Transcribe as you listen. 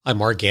I'm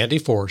Mark Gandy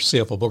for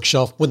CFO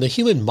Bookshelf. When the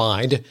human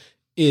mind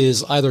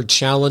is either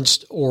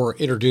challenged or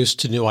introduced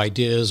to new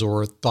ideas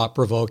or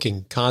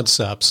thought-provoking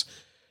concepts,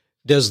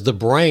 does the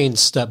brain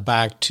step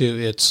back to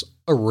its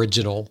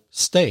original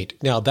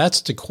state? Now, that's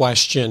the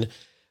question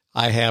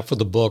I have for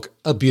the book,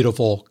 A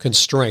Beautiful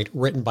Constraint,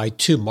 written by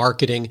two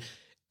marketing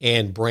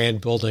and brand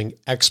building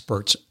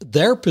experts.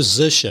 Their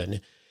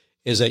position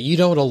is that you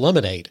don't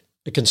eliminate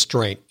a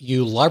constraint,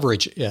 you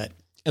leverage it.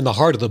 And the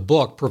heart of the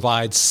book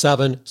provides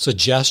 7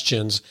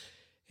 suggestions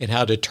in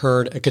how to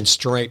turn a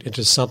constraint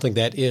into something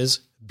that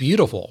is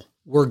beautiful.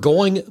 We're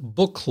going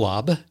book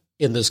club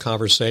in this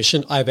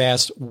conversation. I've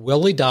asked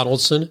Willie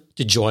Donaldson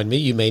to join me.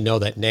 You may know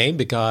that name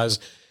because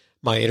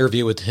my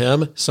interview with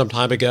him some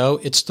time ago,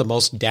 it's the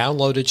most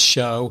downloaded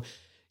show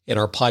in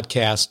our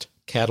podcast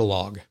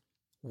catalog.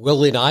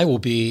 Willie and I will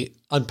be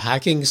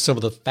unpacking some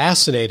of the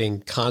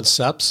fascinating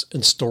concepts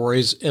and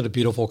stories in A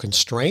Beautiful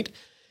Constraint.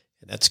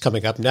 And that's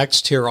coming up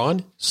next here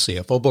on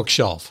CFO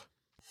Bookshelf.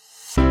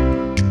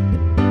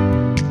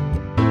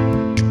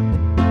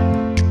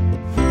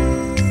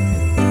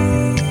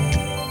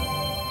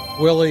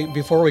 Willie,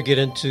 before we get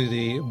into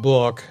the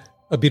book,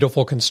 A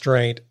Beautiful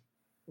Constraint,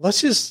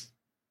 let's just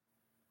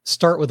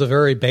start with a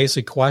very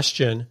basic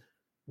question.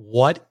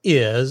 What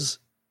is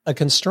a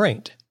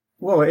constraint?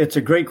 Well, it's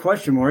a great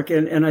question, Mark.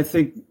 And I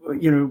think,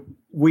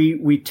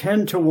 we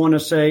tend to want to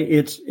say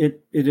it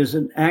is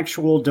an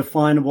actual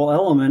definable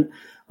element.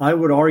 I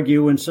would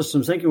argue, and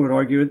systems thinking would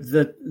argue,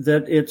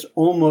 that it's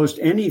almost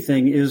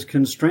anything is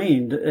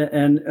constrained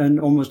and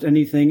almost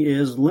anything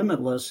is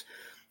limitless.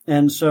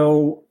 And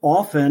so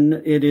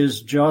often it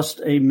is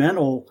just a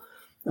mental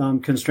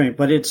constraint,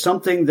 but it's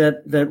something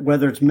that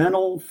whether it's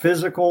mental,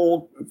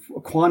 physical,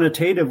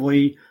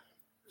 quantitatively,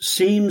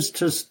 seems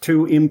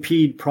to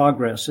impede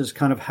progress is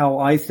kind of how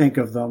I think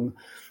of them.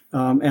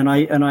 And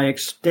I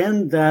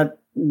extend that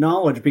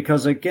knowledge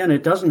because, again,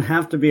 it doesn't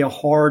have to be a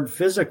hard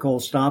physical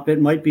stop.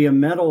 It might be a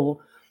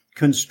mental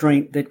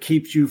constraint that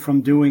keeps you from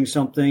doing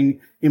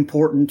something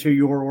important to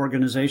your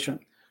organization.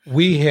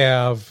 We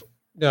have,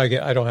 I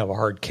don't have a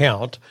hard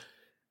count,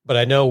 but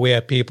I know we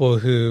have people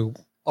who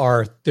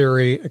are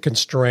theory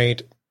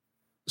constraint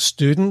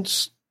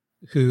students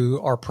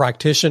who are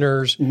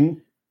practitioners,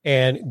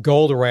 and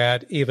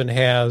Goldratt even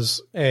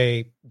has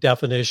a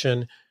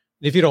definition.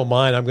 If you don't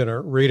mind, I'm going to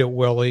read it,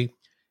 Willie.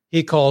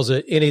 He calls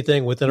it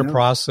anything within a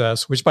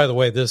process, which, by the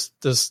way, this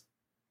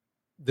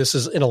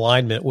is in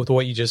alignment with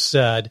what you just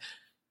said.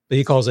 But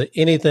he calls it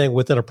anything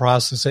within a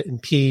process that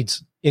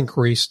impedes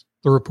increased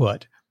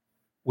throughput,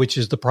 which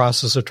is the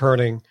process of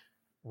turning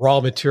raw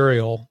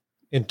material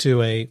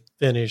into a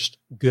finished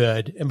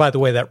good. And by the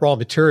way, that raw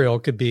material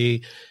could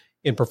be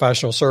in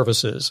professional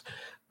services.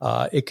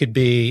 It could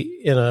be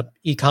in an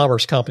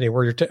e-commerce company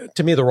where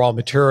to me, the raw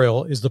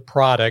material is the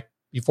product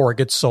before it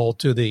gets sold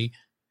to the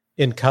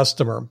end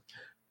customer.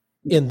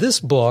 In this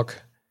book,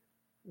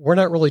 we're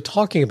not really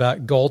talking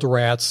about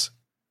Goldratt's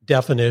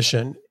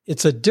definition.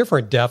 It's a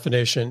different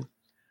definition.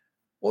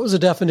 What was the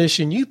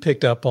definition you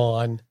picked up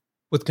on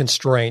with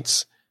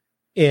constraints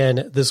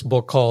in this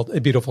book called A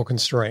Beautiful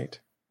Constraint?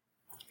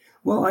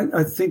 Well,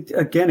 I think,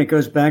 again, it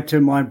goes back to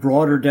my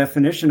broader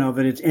definition of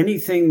it. It's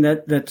anything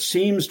that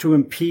seems to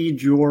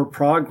impede your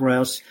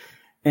progress.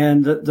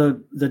 And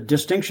the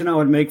distinction I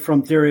would make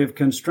from theory of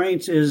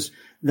constraints is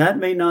that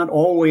may not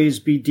always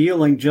be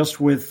dealing just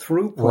with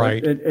throughput.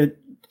 Right.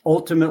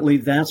 Ultimately,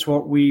 that's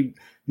what we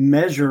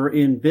measure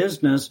in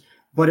business,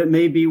 but it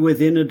may be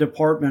within a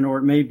department or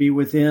it may be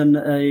within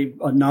a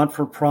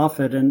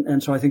not-for-profit.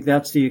 And so I think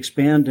that's the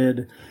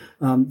expanded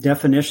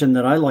definition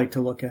that I like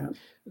to look at.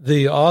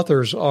 The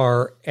authors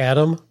are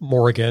Adam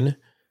Morgan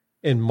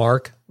and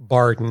Mark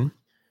Barden.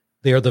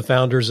 They are the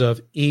founders of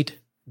Eat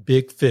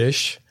Big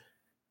Fish,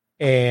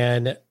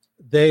 and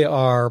they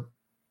are,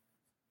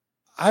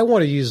 I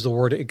want to use the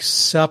word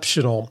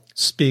exceptional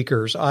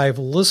speakers. I've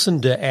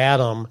listened to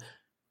Adam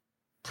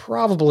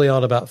probably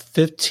on about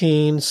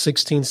 15,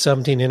 16,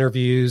 17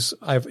 interviews.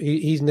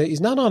 He's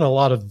not on a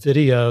lot of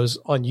videos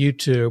on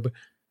YouTube,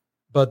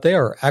 but they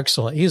are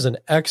excellent. He's an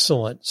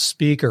excellent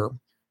speaker.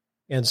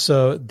 And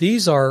so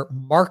these are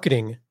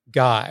marketing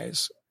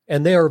guys,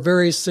 and they are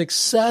very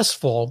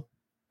successful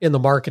in the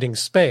marketing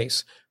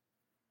space.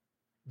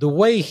 The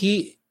way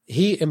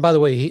and by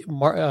the way,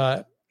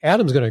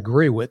 Adam's going to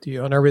agree with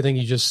you on everything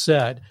you just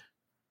said,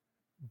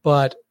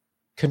 but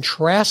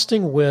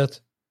contrasting with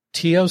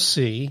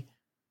TOC,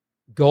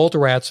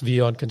 Goldratt's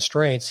view on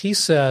constraints, he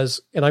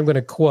says, and I'm going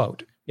to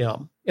quote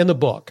him in the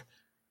book,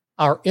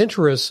 our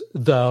interest,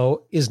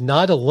 though, is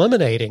not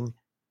eliminating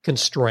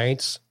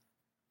constraints,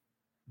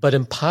 but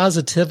in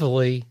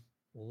positively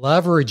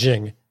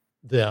leveraging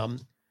them.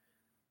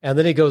 And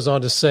then he goes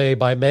on to say,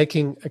 by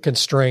making a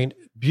constraint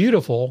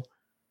beautiful,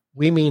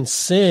 we mean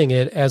seeing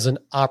it as an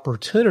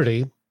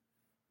opportunity,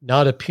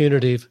 not a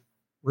punitive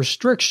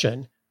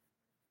restriction,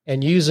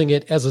 and using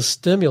it as a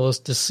stimulus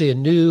to see a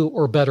new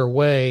or better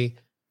way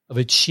of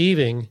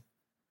achieving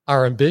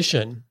our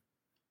ambition.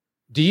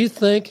 Do you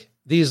think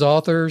these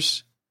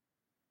authors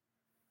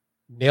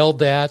nailed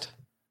that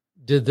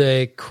Did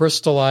they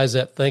crystallize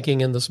that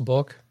thinking in this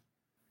book?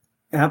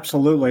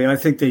 Absolutely. I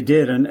think they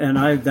did.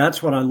 And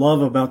that's what I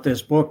love about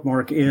this book,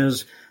 Mark,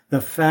 is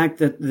the fact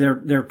that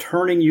they're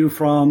turning you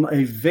from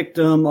a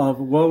victim of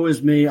woe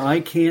is me, I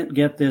can't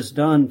get this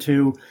done,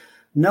 to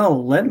no,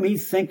 let me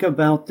think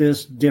about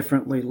this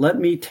differently. Let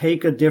me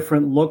take a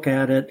different look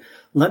at it.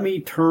 Let me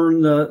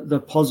turn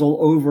the puzzle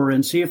over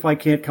and see if I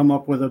can't come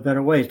up with a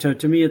better way. So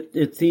to me,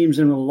 it themes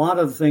in a lot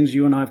of the things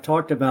you and I have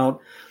talked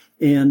about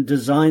in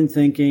design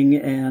thinking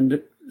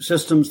and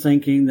systems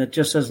thinking, that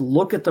just says,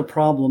 look at the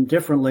problem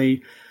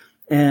differently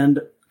and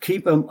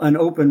keep an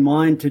open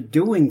mind to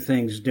doing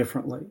things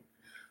differently.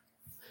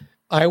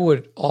 I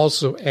would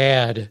also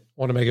add,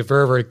 want to make it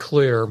very, very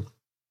clear,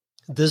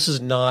 this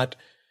is not,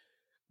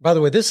 by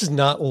the way, this is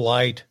not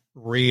light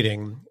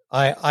reading.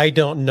 I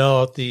don't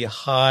know if the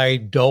high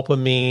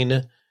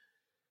dopamine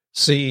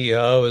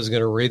CEO is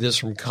going to read this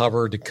from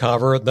cover to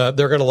cover. They're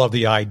going to love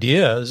the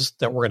ideas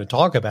that we're going to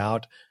talk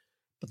about,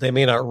 but they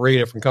may not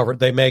read it from cover.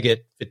 They may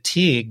get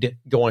fatigued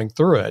going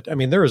through it. I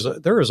mean, there is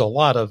a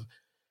lot of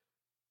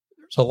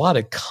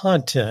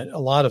content, a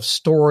lot of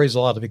stories,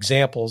 a lot of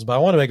examples, but I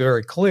want to make it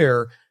very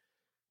clear,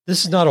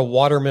 this is not a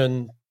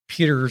Waterman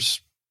Peters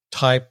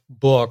type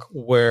book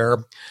where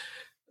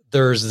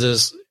there's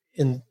this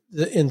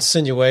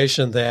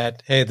insinuation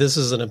that, hey, this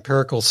is an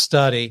empirical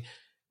study.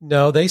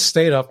 No, they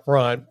stayed up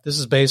front. This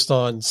is based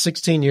on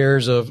 16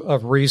 years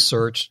of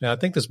research. Now, I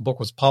think this book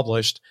was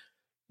published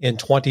in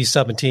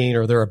 2017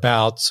 or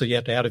thereabouts, so you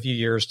have to add a few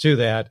years to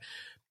that.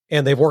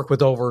 And they've worked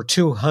with over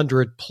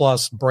 200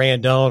 plus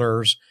brand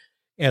owners,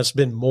 and it's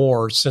been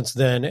more since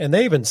then. And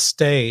they even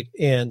state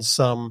in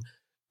some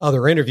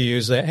other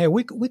interviews that, hey,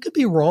 we could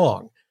be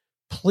wrong.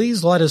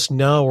 Please let us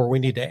know where we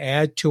need to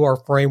add to our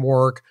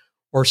framework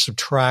or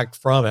subtract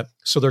from it.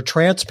 So they're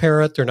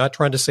transparent. They're not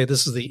trying to say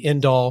this is the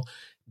end all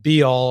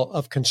be all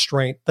of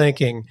constraint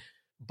thinking.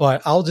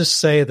 But I'll just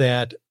say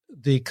that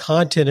the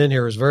content in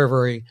here is very,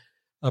 very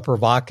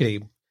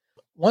provocative.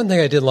 One thing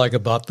I did like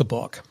about the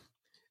book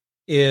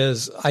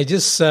is I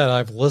just said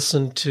I've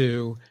listened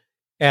to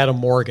Adam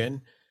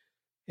Morgan,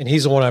 and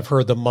he's the one I've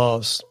heard the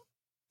most.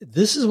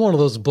 This is one of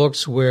those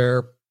books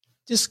where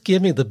just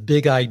give me the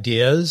big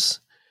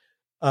ideas.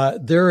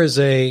 There is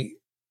a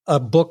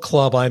book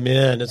club I'm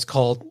in. It's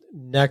called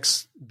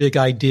Next Big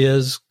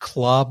Ideas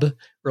Club,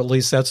 or at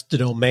least that's the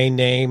domain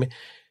name.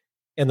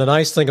 And the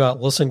nice thing about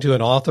listening to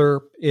an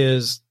author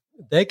is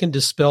they can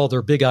dispel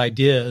their big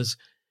ideas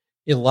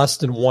in less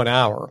than 1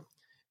 hour.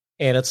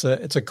 And it's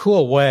a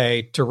cool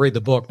way to read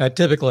the book. Now,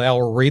 typically I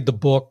will read the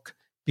book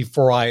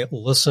before I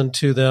listen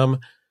to them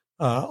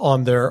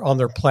on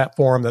their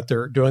platform that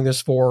they're doing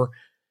this for.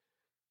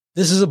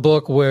 This is a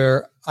book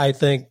where I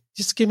think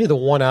just give me the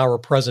 1 hour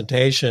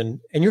presentation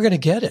and you're going to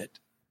get it.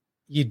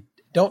 You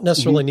don't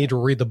necessarily need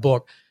to read the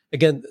book.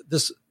 Again,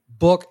 this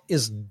book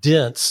is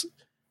dense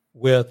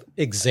with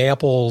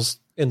examples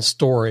and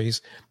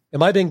stories.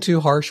 Am I being too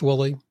harsh,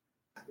 Willie?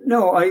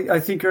 No, I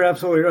think you're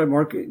absolutely right,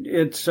 Mark.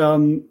 It's,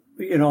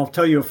 I'll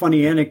tell you a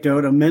funny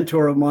anecdote. A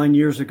mentor of mine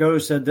years ago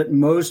said that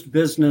most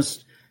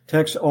business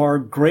texts are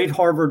great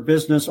Harvard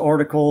business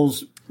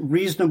articles,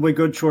 reasonably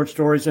good short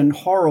stories, and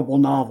horrible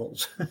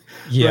novels.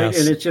 Yes.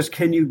 Right? And it's just,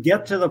 can you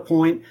get to the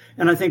point?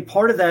 And I think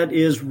part of that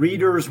is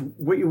readers,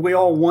 we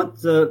all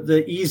want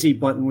the easy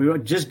button. We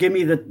just give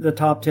me the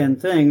top 10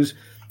 things.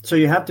 So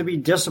you have to be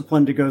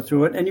disciplined to go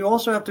through it. And you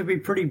also have to be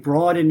pretty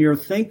broad in your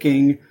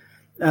thinking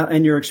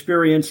and your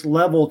experience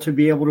level to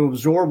be able to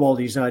absorb all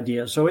these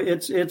ideas. So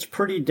it's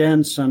pretty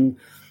dense and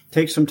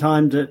takes some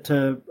time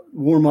to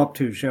warm up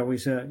to, shall we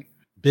say.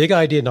 Big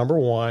idea number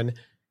one,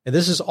 and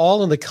this is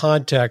all in the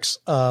context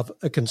of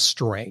a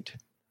constraint.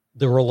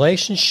 The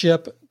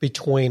relationship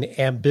between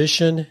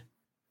ambition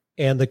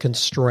and the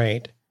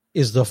constraint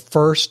is the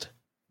first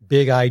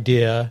big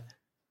idea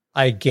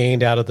I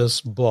gained out of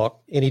this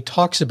book. And he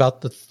talks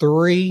about the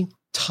 3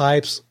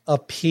 types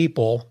of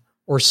people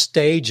or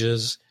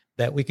stages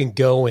that we can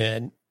go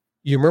in.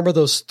 You remember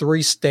those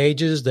 3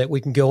 stages that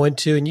we can go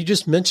into? And you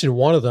just mentioned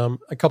one of them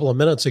a couple of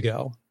minutes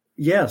ago.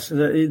 Yes,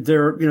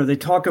 they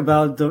talk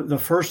about the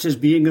first is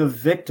being a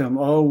victim.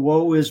 Oh,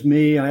 woe is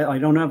me. I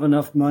don't have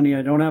enough money.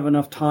 I don't have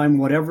enough time,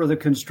 whatever the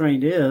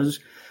constraint is.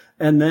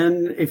 And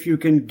then if you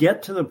can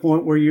get to the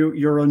point where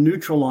you're a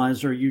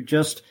neutralizer, you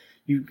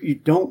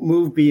don't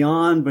move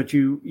beyond, but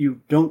you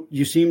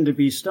seem to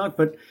be stuck,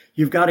 but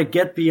you've got to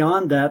get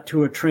beyond that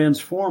to a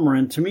transformer.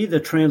 And to me,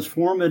 the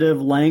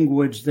transformative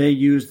language they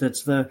use,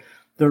 that's the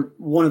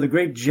one of the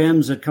great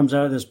gems that comes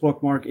out of this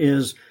book, Mark,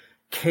 is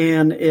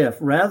can if.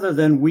 Rather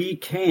than we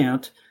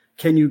can't,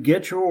 can you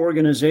get your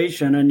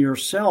organization and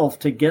yourself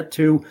to get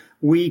to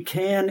we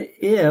can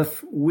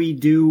if we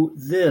do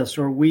this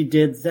or we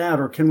did that,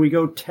 or can we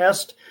go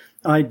test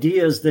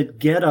ideas that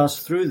get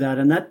us through that?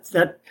 And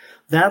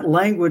that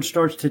language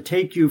starts to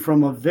take you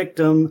from a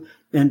victim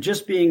and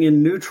just being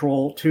in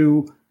neutral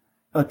to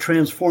a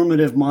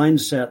transformative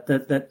mindset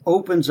that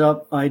opens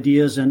up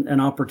ideas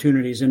and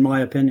opportunities, in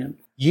my opinion.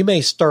 You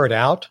may start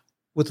out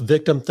with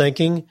victim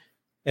thinking,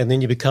 and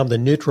then you become the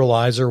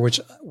neutralizer, which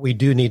we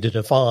do need to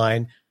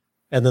define.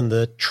 and then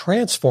the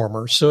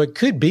transformer. So it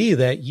could be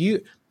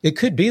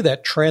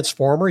that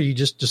transformer you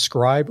just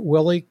described,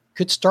 Willie,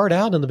 could start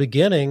out in the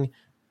beginning.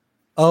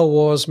 Oh,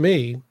 well, it's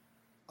me.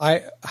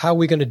 How are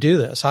we going to do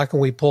this? How can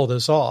we pull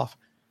this off?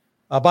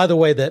 By the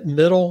way, that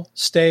middle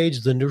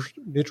stage, the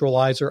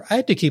neutralizer, I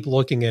had to keep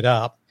looking it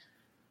up,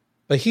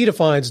 but he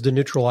defines the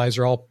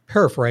neutralizer. I'll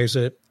paraphrase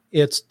it.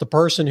 It's the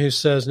person who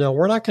says, no,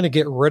 we're not going to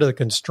get rid of the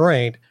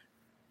constraint.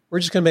 We're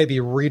just going to maybe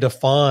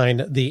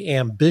redefine the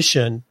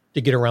ambition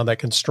to get around that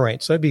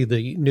constraint. So that'd be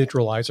the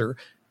neutralizer.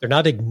 They're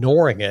not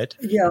ignoring it.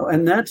 Yeah,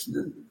 and that's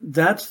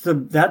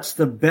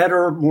the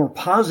better, more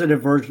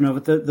positive version of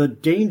it. The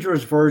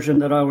dangerous version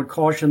that I would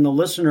caution the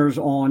listeners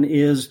on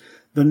is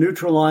the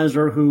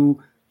neutralizer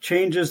who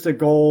changes the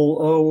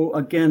goal.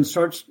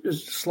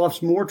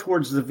 Sloughs more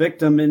towards the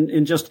victim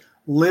in just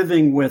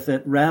living with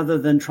it rather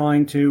than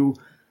trying to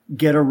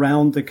get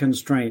around the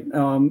constraint.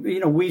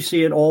 We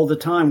see it all the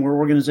time where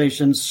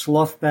organizations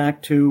slough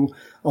back to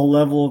a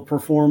level of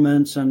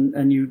performance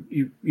and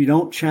you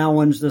don't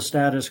challenge the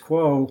status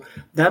quo.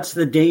 That's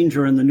the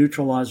danger in the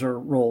neutralizer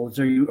role.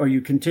 Are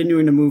you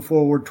continuing to move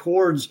forward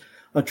towards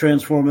a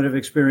transformative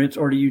experience,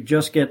 or do you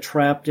just get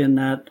trapped in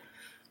that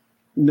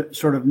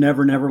sort of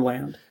never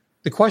land?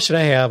 The question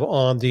I have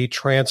on the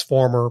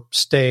transformer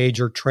stage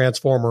or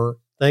transformer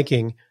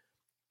thinking,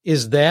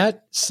 is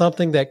that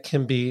something that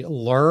can be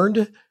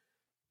learned?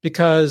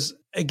 Because,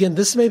 again,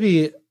 this may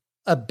be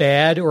a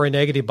bad or a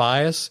negative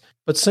bias,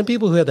 but some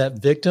people who have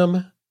that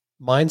victim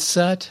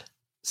mindset,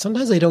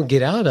 sometimes they don't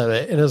get out of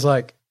it. And it's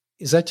like,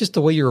 is that just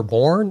the way you were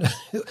born?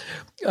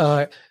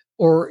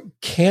 Or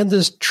can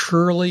this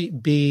truly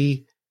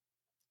be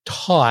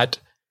taught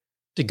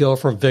to go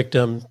from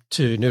victim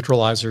to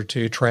neutralizer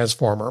to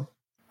transformer?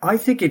 I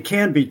think it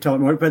can be taught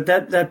more, but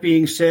that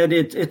being said,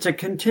 it's a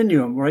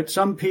continuum, right?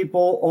 Some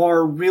people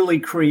are really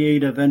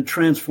creative and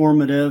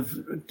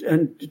transformative,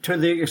 and to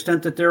the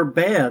extent that they're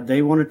bad,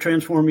 they want to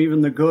transform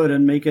even the good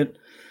and make it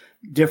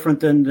different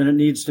than it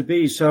needs to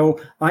be.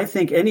 So I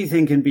think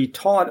anything can be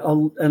taught,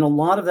 and a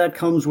lot of that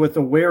comes with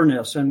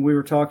awareness. And we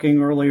were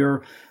talking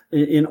earlier,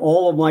 in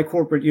all of my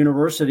corporate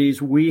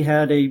universities, we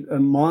had a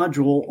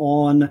module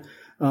on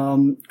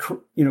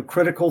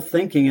critical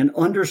thinking and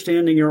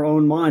understanding your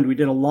own mind. We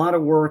did a lot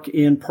of work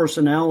in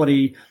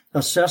personality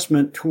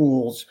assessment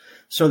tools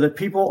so that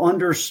people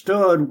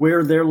understood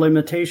where their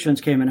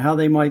limitations came and how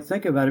they might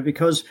think about it,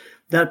 because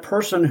that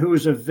person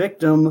who's a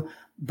victim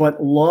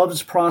but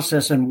loves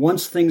process and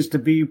wants things to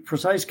be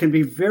precise can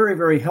be very,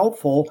 very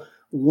helpful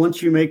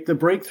once you make the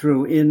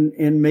breakthrough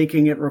in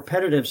making it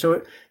repetitive.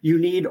 So you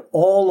need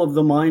all of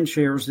the mind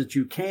shares that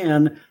you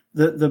can.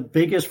 The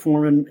biggest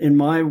form in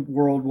my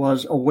world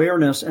was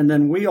awareness. And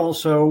then we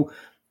also,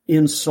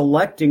 in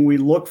selecting, we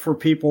look for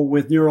people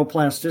with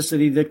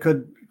neuroplasticity that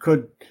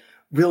could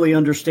really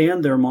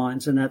understand their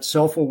minds and that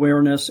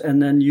self-awareness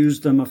and then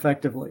use them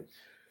effectively.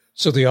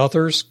 So the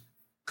authors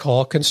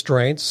call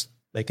constraints,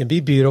 they can be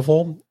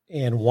beautiful.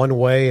 And one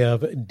way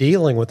of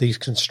dealing with these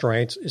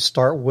constraints is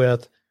start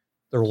with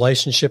the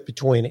relationship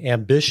between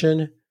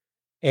ambition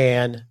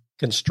and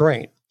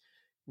constraint.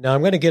 Now,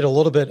 I'm going to get a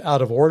little bit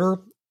out of order,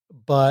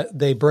 but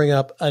they bring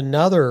up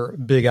another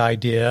big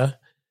idea,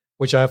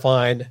 which I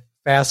find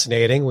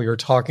fascinating. We were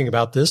talking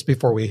about this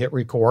before we hit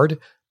record,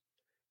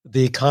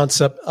 the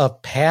concept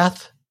of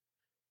path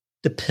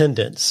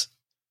dependence.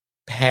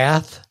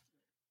 Path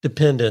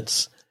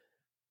dependence.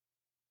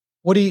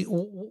 What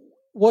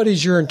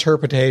is your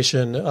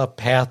interpretation of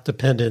path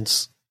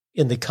dependence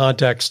in the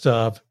context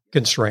of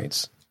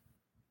constraints?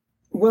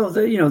 Well,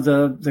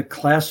 the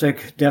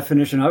classic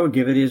definition I would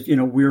give it is,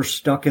 we're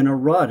stuck in a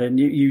rut, and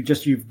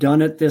you've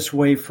done it this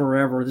way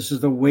forever. This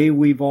is the way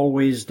we've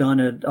always done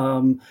it.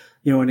 An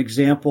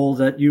example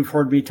that you've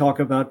heard me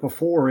talk about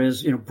before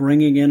is,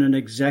 bringing in an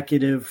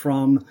executive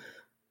from,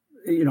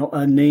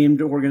 a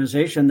named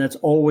organization that's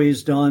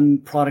always done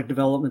product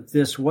development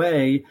this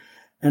way.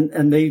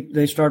 And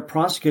they start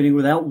prosecuting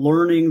without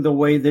learning the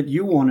way that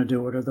you want to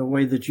do it or the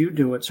way that you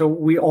do it. So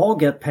we all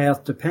get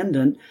path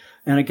dependent.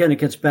 And again, it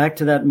gets back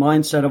to that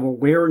mindset of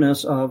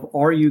awareness of,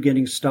 are you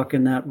getting stuck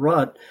in that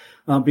rut?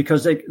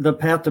 Because the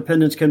path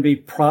dependence can be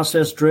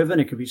process driven,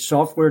 it could be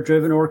software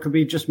driven, or it could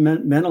be just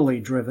mentally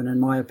driven, in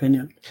my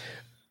opinion.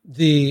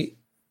 The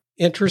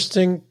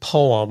interesting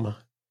poem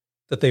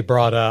that they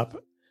brought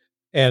up,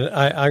 and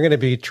I'm going to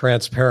be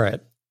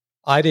transparent,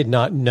 I did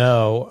not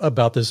know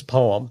about this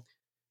poem.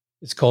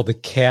 It's called The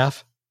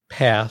Calf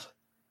Path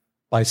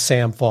by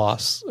Sam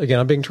Foss. Again,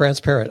 I'm being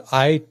transparent.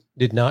 I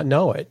did not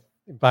know it.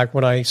 In fact,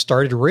 when I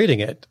started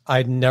reading it,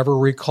 I'd never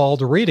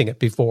recalled reading it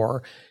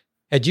before.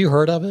 Had you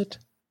heard of it?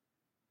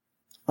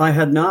 I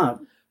had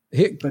not,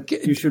 but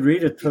you should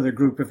read it for the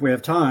group if we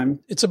have time.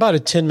 It's about a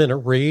 10-minute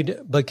read,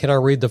 but can I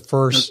read the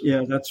first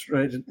that's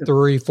right.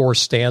 3-4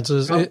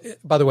 stanzas?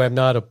 By the way, I'm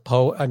not a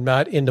poet. I'm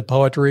not into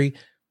poetry.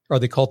 Are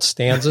they called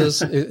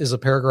stanzas? Is a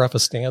paragraph a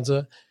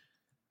stanza?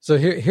 So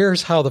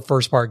here's how the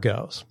first part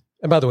goes.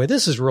 And by the way,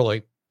 this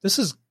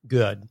is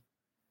good.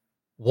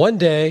 One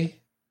day,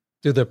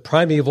 through the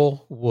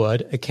primeval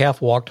wood, a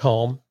calf walked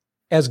home,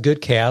 as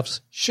good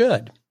calves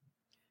should.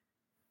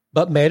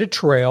 but made a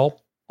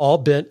trail all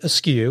bent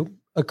askew,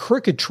 a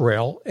crooked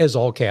trail as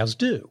all calves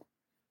do.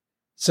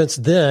 Since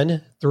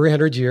then,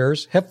 300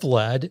 years have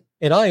fled,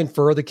 and I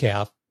infer the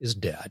calf is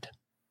dead.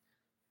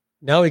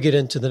 Now we get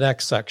into the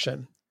next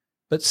section.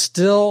 But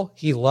still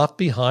he left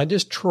behind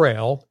his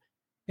trail,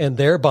 and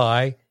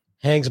thereby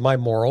hangs my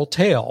moral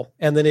tale.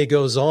 And then he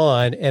goes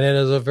on, and it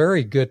is a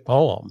very good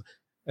poem.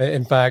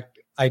 In fact,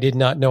 I did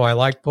not know I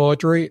liked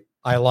poetry.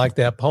 I like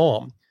that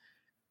poem.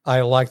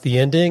 I like the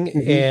ending,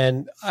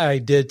 and I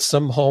did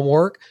some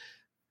homework.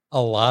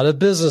 A lot of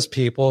business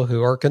people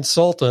who are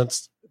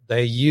consultants,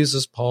 they use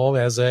this poem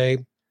as a,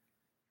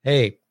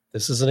 hey,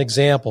 this is an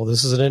example.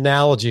 This is an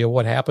analogy of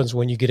what happens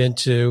when you get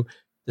into,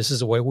 this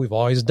is the way we've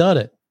always done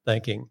it,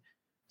 thinking.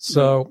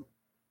 So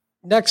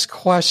next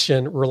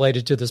question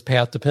related to this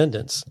path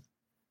dependence.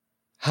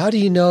 How do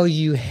you know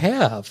you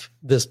have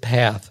this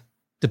path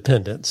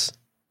dependence?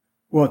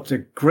 Well, it's a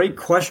great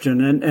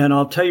question. And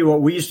I'll tell you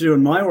what we used to do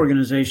in my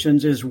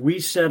organizations is we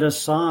set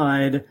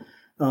aside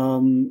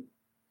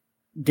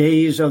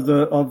days of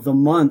the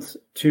month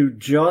to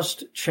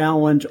just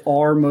challenge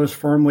our most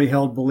firmly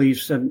held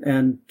beliefs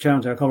and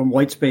challenge. I call them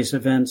white space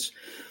events.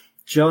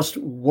 Just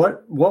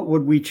what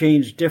would we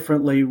change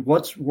differently?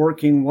 What's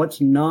working?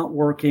 What's not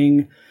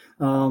working?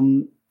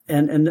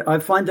 And I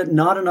find that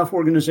not enough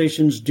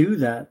organizations do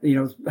that. You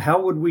know,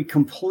 how would we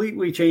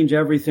completely change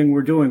everything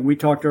we're doing? We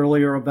talked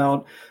earlier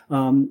about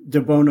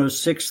De Bono's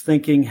 6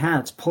 thinking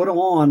hats. Put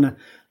on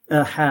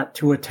a hat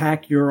to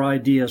attack your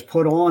ideas.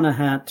 Put on a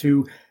hat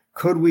to,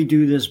 could we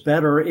do this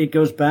better? It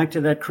goes back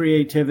to that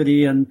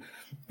creativity and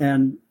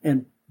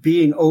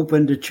being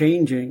open to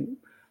changing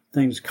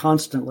things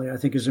constantly, I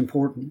think, is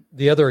important.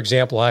 The other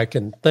example I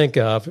can think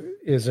of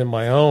is in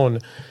my own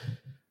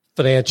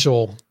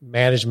financial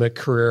management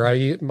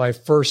career. My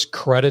first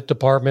credit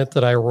department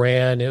that I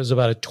ran, it was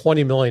about a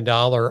 $20 million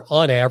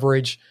on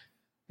average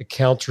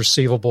accounts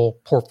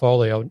receivable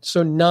portfolio.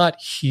 So not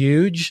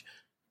huge.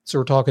 So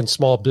we're talking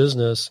small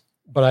business,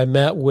 but I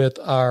met with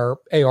our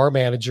AR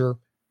manager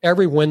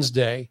every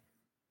Wednesday,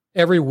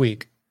 every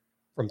week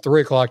from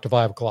 3:00 to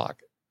 5:00.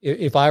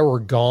 If I were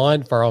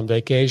gone, if I were on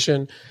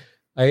vacation,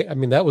 I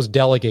mean, that was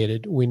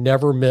delegated. We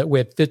never met. We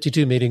had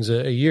 52 meetings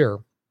a year.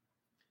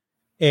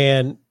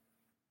 And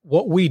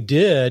what we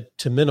did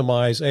to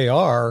minimize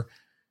AR,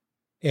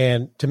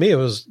 and to me, it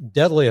was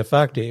deadly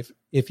effective.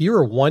 If you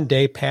were 1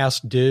 day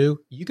past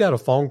due, you got a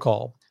phone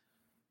call.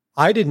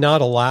 I did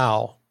not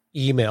allow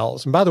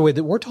emails. And by the way,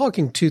 we're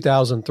talking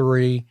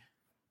 2003,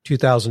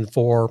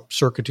 2004,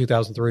 circa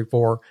 2003,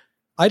 4.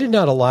 I did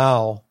not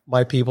allow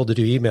my people to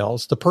do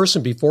emails. The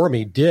person before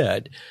me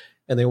did,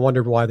 and they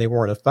wondered why they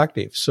weren't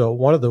effective. So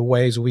one of the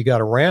ways we got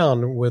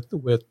around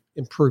with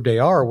improved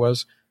AR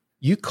was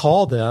you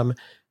call them,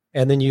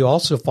 and then you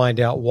also find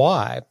out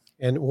why.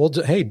 And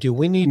hey, do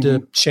we need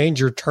to change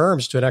your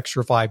terms to an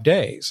extra 5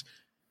 days?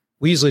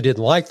 We usually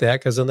didn't like that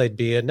because then they'd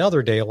be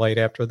another day late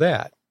after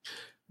that.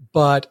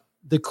 But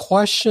the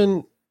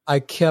question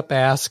I kept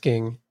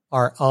asking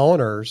our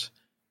owners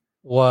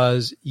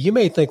was, you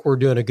may think we're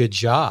doing a good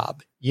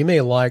job. You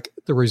may like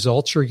the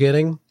results you're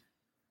getting,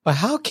 but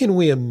how could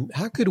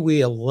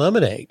we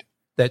eliminate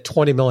that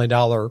 $20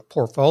 million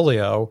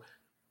portfolio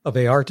of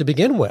AR to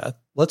begin with?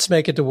 Let's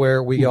make it to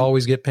where we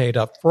always get paid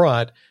up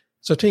front.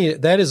 So to me,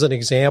 that is an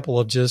example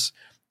of just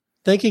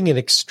thinking in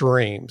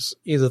extremes,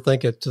 either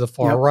think it to the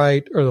far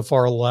right or the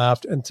far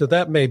left. And so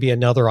that may be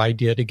another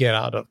idea to get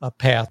out of a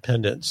path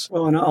dependence.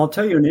 Well, and I'll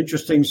tell you an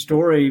interesting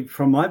story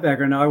from my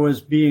background. I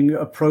was being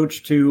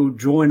approached to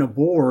join a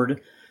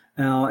board,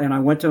 and I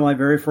went to my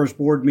very first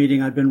board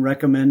meeting. I'd been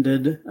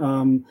recommended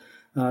to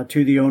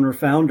the owner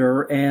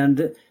founder,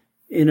 and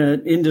in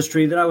an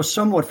industry that I was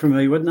somewhat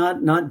familiar with,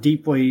 not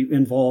deeply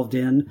involved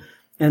in.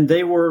 And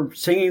they were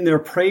singing their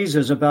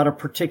praises about a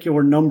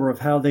particular number of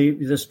how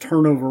this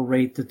turnover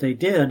rate that they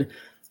did.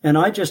 And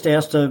I just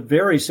asked I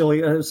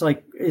was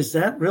like, is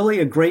that really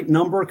a great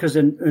number? Because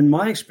in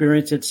my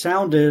experience, it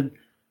sounded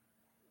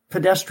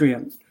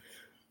pedestrian.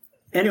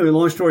 Anyway,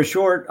 long story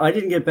short, I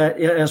didn't get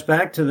asked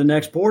back to the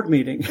next board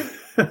meeting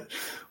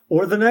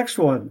or the next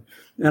one.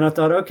 And I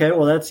thought, okay,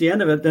 well, that's the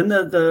end of it. Then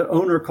the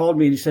owner called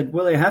me and he said,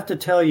 well, I have to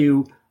tell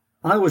you,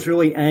 I was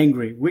really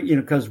angry,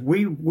 because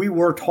we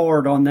worked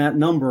hard on that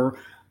number,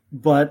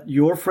 but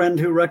your friend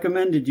who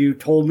recommended you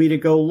told me to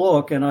go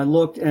look, and I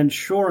looked, and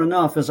sure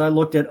enough, as I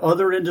looked at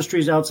other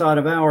industries outside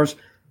of ours,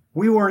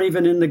 we weren't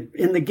even in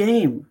the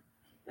game,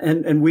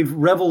 and we've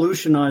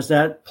revolutionized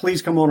that.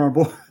 Please come on our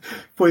board.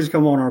 Please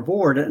come on our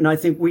board. And I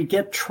think we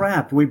get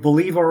trapped. We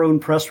believe our own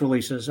press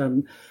releases,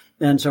 and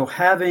so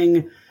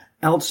having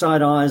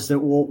outside eyes that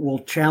will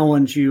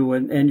challenge you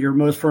and your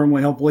most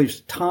firmly held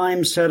beliefs,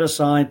 time set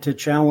aside to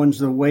challenge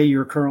the way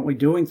you're currently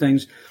doing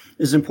things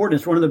is important.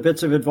 It's one of the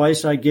bits of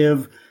advice I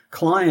give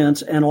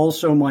clients and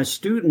also my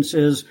students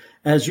is,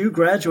 as you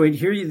graduate,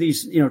 here are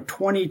these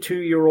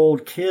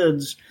 22-year-old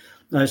kids,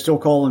 I still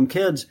call them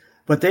kids,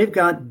 but they've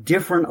got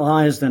different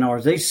eyes than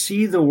ours. They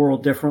see the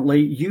world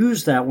differently.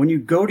 Use that. When you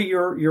go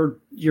to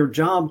your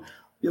job,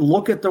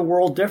 look at the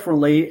world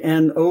differently.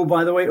 And, oh,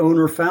 by the way,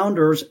 owner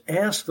founders,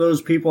 ask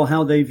those people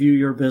how they view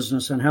your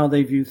business and how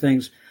they view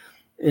things.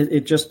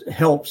 It just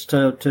helps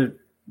to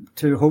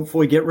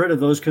hopefully get rid of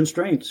those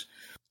constraints.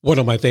 One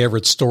of my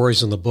favorite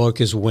stories in the book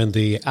is when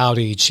the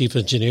Audi chief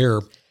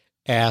engineer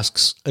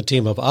asks a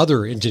team of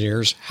other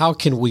engineers, how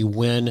can we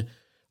win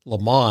Le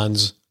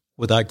Mans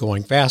without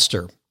going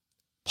faster?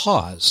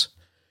 Pause.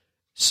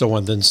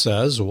 Someone then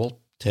says, well,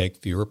 take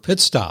fewer pit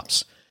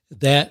stops.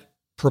 That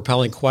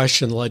propelling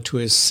question led to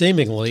a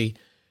seemingly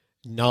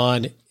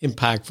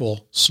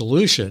non-impactful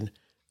solution,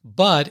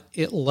 but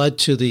it led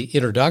to the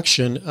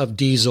introduction of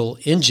diesel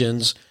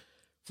engines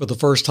for the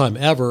first time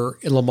ever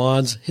in Le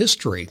Mans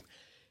history.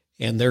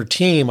 And their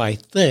team, I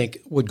think,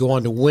 would go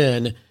on to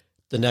win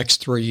the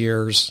next 3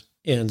 years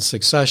in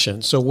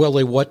succession. So,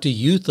 Willie, what do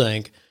you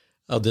think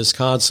of this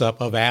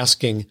concept of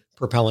asking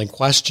propelling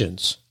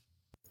questions?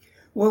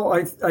 Well,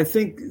 I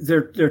think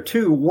there are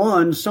two.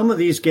 One, some of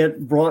these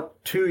get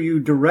brought to you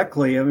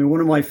directly. I mean,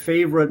 one of my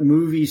favorite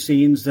movie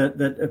scenes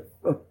that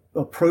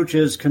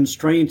approaches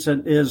constraints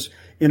is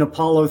in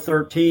Apollo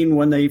 13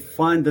 when they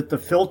find that the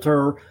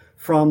filter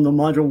from the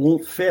module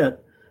won't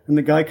fit. And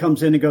the guy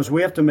comes in and goes,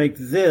 we have to make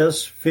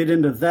this fit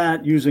into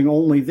that using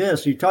only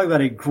this. You talk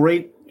about a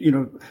great,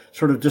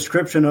 sort of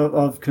description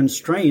of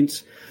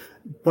constraints.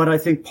 But I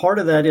think part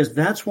of that is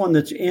that's one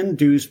that's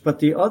induced, but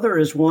the other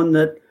is one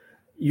that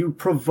you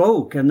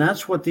provoke. And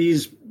that's what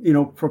these,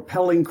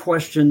 propelling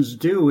questions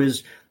do,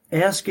 is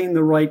asking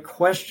the right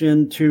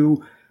question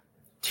to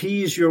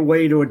tease your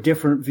way to a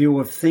different view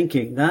of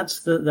thinking.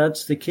 That's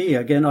the key.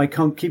 Again, I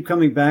keep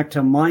coming back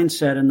to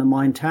mindset and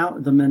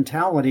the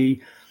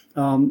mentality.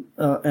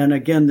 And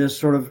again, this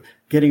sort of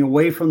getting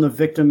away from the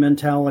victim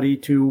mentality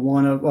to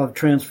one of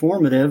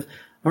transformative.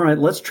 All right,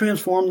 let's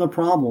transform the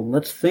problem.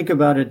 Let's think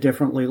about it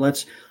differently.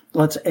 Let's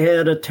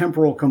add a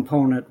temporal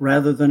component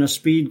rather than a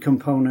speed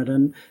component.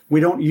 And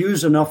we don't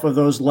use enough of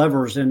those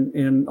levers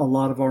in a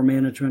lot of our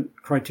management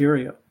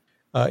criteria.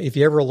 If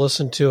you ever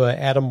listen to an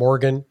Adam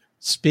Morgan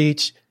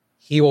speech,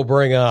 he will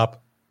bring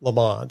up Le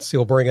Mans.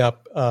 He'll bring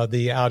up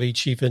the Audi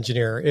chief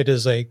engineer. It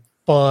is a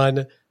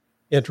fun,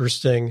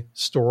 interesting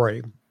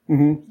story.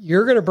 Mm-hmm.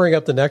 You're going to bring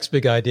up the next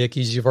big idea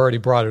because you've already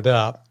brought it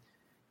up.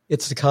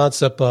 It's the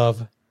concept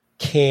of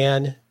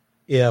can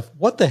if.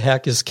 What the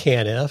heck is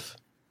can if?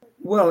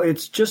 Well,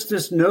 it's just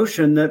this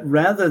notion that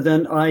rather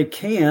than I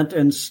can't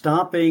and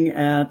stopping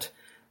at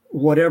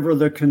whatever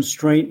the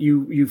constraint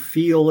you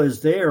feel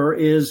is there,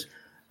 is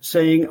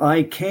saying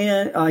I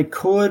can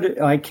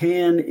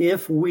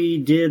if we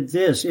did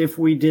this, if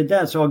we did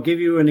that. So I'll give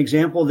you an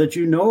example that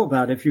you know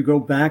about. If you go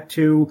back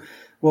to,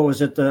 what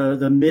was it,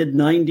 the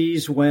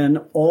mid-90s, when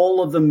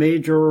all of the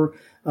major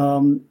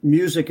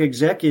music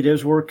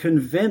executives were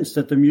convinced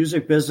that the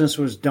music business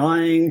was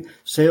dying,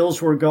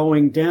 sales were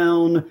going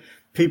down,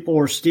 people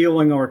were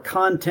stealing our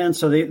content.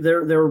 So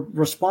their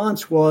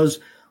response was,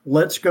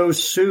 let's go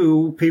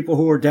sue people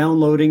who are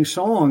downloading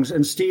songs.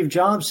 And Steve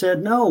Jobs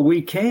said, no,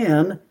 we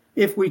can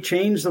if we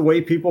change the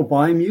way people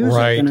buy music.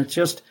 Right. And it's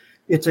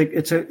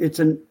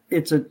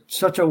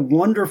such a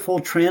wonderful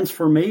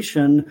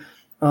transformation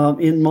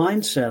in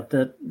mindset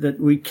that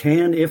we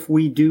can if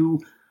we do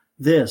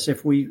this,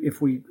 if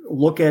we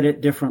look at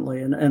it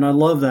differently. And I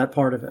love that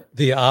part of it.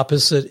 The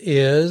opposite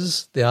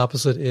is?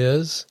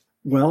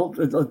 Well,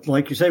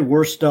 like you say,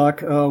 we're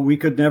stuck. We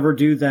could never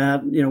do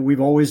that.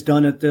 We've always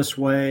done it this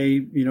way.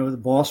 The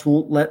boss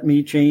won't let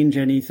me change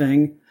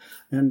anything,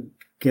 and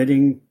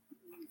getting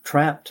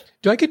trapped.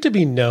 Do I get to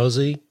be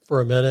nosy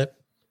for a minute?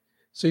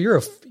 So you are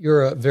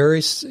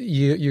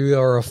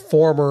a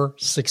former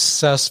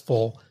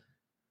successful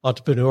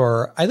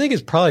entrepreneur. I think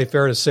it's probably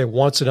fair to say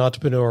once an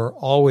entrepreneur,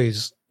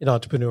 always an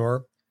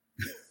entrepreneur.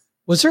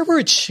 Was there ever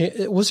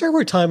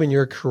a time in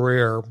your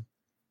career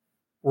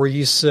where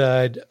you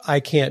said, I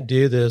can't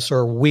do this,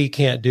 or we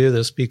can't do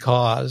this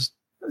because?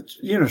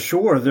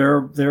 Sure.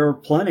 There are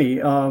plenty.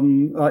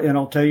 And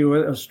I'll tell you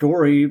a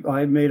story.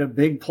 I made a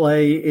big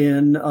play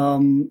in,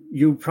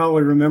 you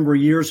probably remember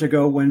years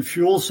ago when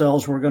fuel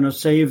cells were going to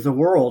save the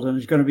world, and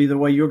it's going to be the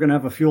way you're going to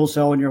have a fuel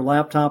cell in your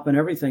laptop and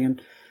everything.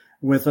 And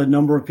with a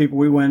number of people,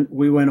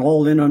 we went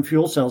all in on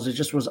fuel cells. It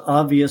just was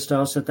obvious to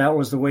us that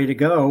was the way to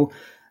go.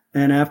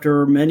 And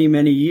after many,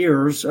 many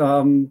years,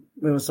 it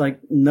was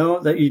like, no,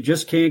 that you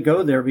just can't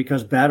go there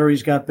because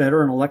batteries got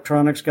better and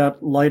electronics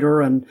got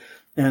lighter and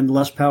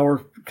less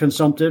power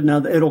consumptive.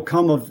 Now it'll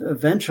come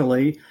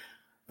eventually,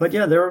 but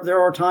yeah,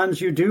 there are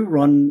times you do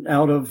run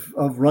out of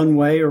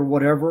runway or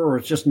whatever, or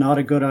it's just not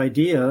a good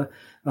idea.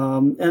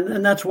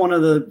 And that's one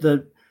of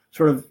the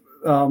sort of,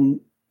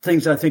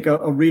 things I think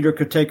a reader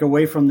could take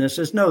away from this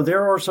is, no,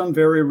 there are some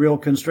very real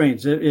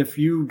constraints. If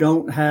your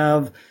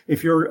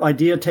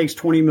idea takes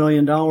 $20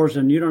 million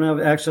and you don't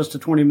have access to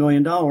 $20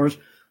 million,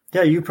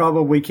 yeah, you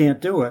probably can't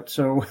do it.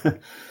 So,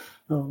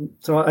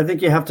 so I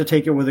think you have to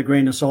take it with a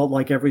grain of salt,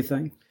 like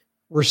everything.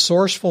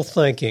 Resourceful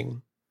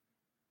thinking.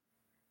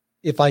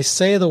 If I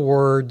say the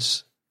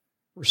words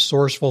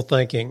resourceful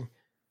thinking,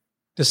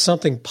 does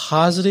something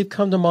positive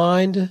come to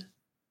mind,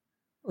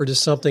 or does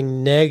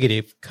something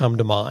negative come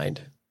to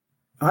mind?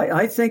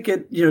 I think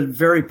it,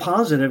 very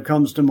positive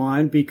comes to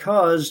mind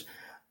because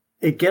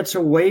it gets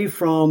away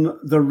from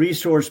the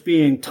resource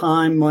being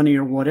time, money,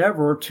 or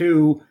whatever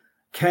to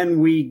can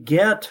we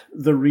get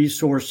the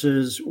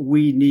resources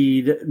we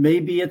need?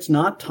 Maybe it's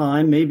not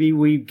time. Maybe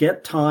we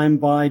get time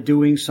by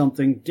doing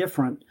something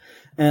different.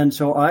 And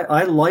so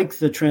I like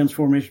the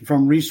transformation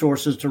from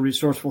resources to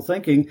resourceful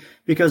thinking,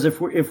 because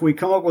if we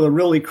come up with a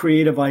really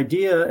creative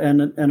idea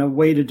and a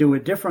way to do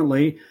it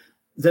differently,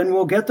 then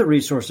we'll get the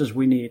resources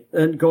we need.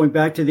 And going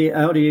back to the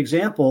Audi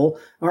example,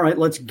 all right,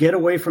 let's get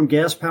away from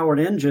gas-powered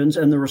engines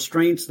and the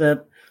restraints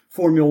that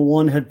Formula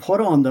One had put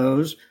on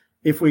those.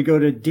 If we go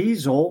to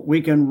diesel,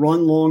 we can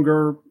run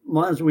longer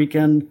miles. We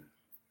can,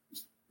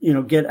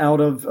 get out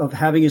of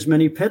having as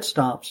many pit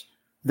stops.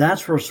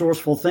 That's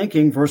resourceful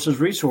thinking versus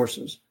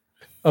resources.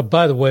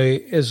 By the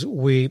way, as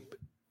we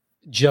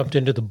jumped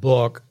into the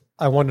book,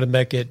 I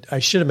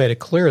should have made it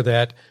clear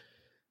that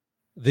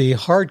the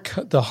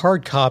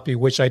hard copy,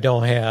 which I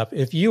don't have,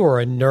 if you are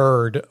a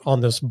nerd on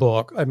this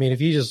book, I mean,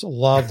 if you just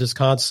love this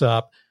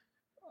concept,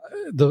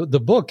 the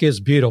book is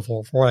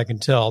beautiful from what I can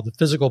tell. The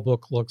physical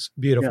book looks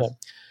beautiful.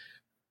 Yes.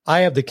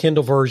 I have the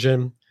Kindle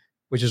version,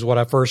 which is what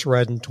I first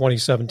read in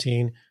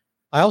 2017.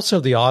 I also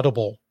have the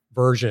Audible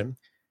version.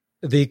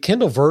 The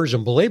Kindle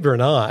version, believe it or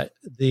not,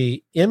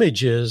 the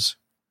images,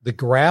 the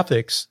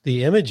graphics,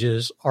 the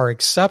images are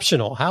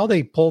exceptional. How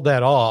they pulled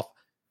that off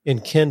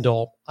in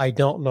Kindle, I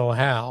don't know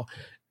how.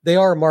 They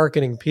are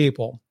marketing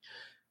people.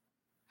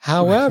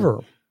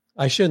 However,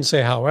 I shouldn't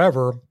say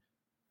however,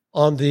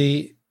 on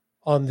the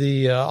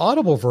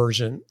Audible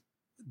version,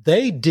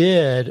 they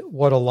did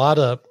what a lot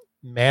of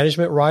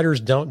management writers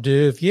don't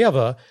do. If you have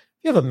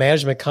a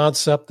management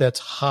concept that's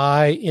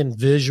high in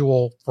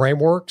visual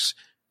frameworks,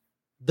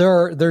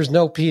 there's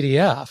no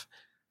PDF.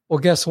 Well,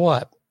 guess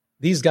what?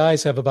 These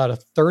guys have about a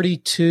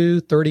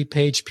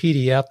 30-page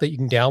PDF that you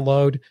can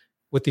download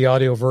with the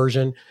audio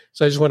version.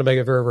 So I just want to make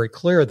it very, very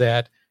clear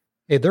that,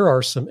 hey, there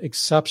are some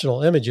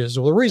exceptional images.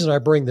 Well, the reason I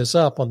bring this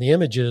up on the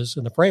images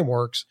and the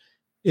frameworks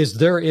is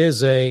there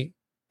is a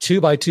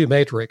 2x2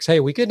 matrix. Hey,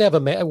 we couldn't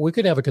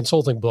have a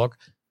consulting book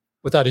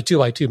without a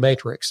 2x2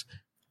 matrix.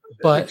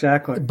 But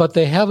exactly. But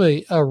they have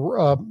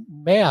a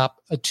map,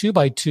 a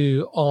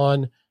 2x2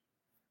 on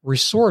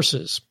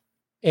resources,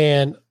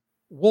 and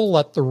we'll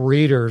let the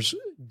readers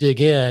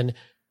dig in,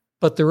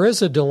 but there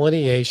is a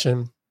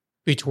delineation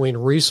between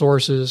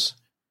resources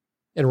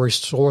and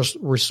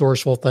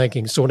resourceful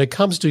thinking. So when it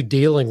comes to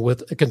dealing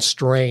with a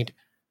constraint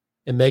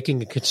and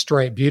making a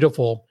constraint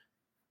beautiful,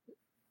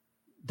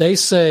 they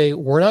say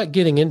we're not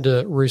getting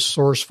into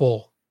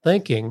resourceful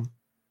thinking.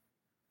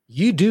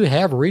 You do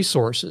have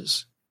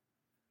resources.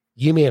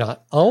 You may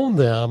not own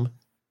them,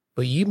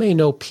 but you may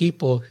know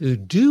people who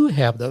do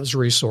have those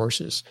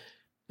resources.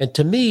 And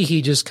to me,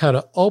 he just kind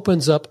of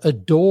opens up a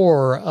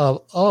door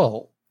of,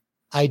 oh,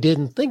 I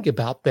didn't think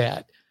about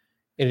that.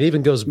 And it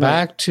even goes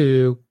back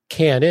to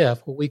can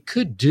if. Well, we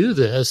could do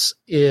this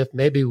if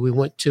maybe we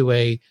went to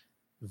a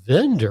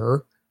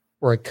vendor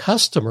or a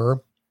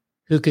customer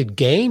who could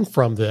gain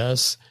from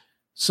this.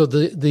 So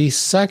the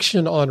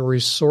section on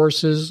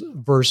resources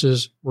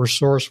versus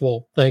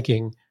resourceful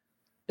thinking,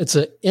 it's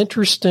an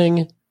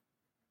interesting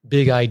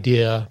big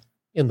idea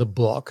in the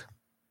book.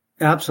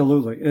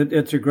 Absolutely.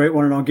 It's a great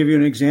one. And I'll give you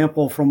an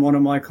example from one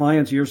of my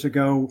clients years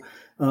ago.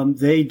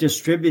 They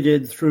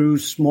distributed through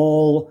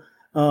small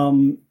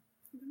mom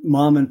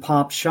and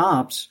pop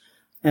shops.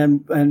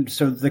 And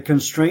so the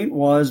constraint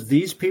was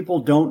these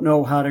people don't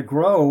know how to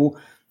grow.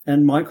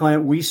 And my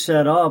client, we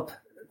set up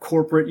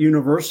corporate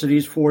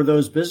universities for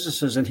those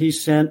businesses. And he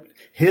sent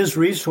his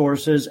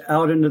resources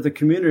out into the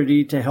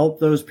community to help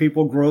those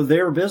people grow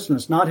their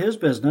business, not his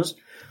business,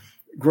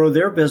 grow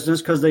their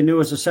business, because they knew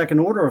as a second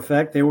order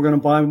effect, they were going to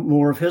buy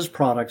more of his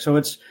product. So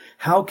it's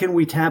how can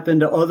we tap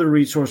into other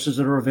resources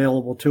that are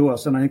available to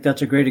us? And I think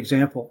that's a great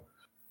example.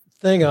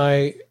 Thing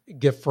I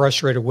get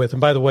frustrated with,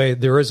 and by the way,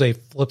 there is a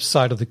flip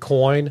side of the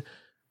coin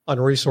on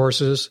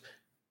resources.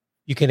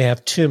 You can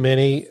have too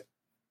many.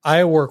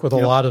 I work with a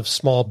lot of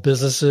small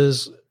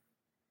businesses,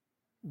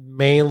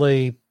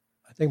 mainly,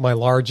 I think my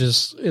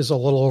largest is a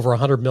little over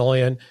 100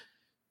 million,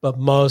 but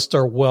most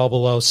are well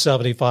below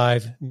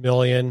 75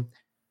 million.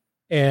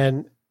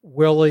 And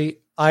Willie,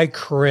 I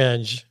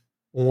cringe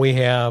when we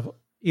have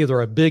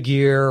either a big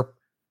year,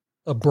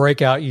 a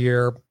breakout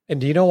year.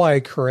 And do you know why I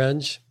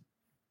cringe?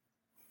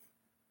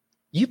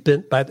 You've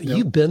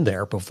been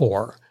there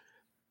before.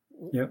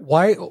 Yep.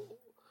 Why?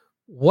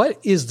 What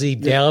is the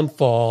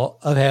downfall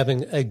of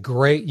having a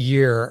great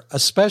year,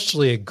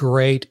 especially a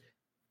great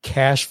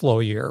cash flow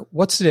year?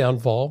 What's the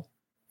downfall?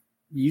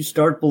 You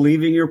start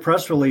believing your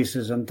press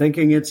releases and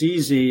thinking it's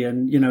easy.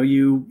 And,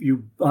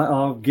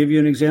 I'll give you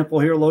an example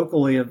here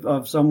locally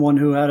of someone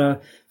who had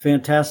a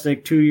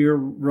fantastic 2-year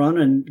run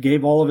and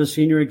gave all of his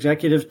senior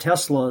executives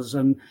Teslas.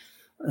 And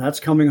that's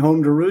coming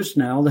home to roost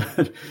now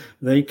that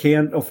they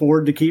can't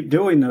afford to keep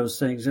doing those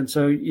things. And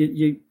so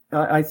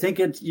I think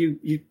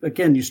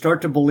you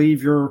start to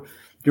believe your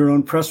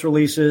own press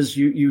releases.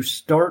 You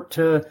start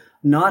to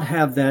not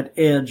have that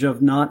edge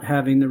of not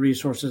having the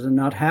resources and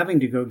not having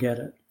to go get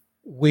it?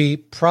 We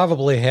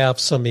probably have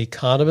some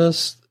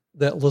economists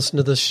that listen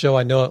to this show.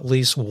 I know at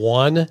least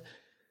one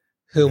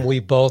whom we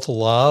both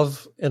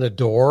love and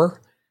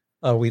adore.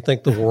 We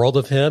think the world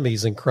of him.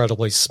 He's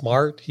incredibly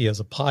smart. He has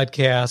a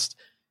podcast.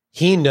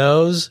 He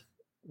knows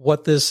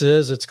what this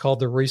is. It's called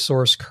the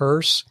resource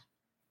curse.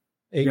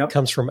 It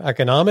comes from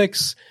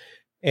economics,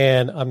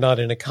 and I'm not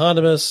an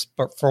economist,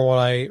 but from what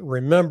I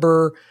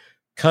remember,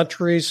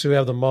 countries who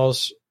have the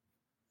most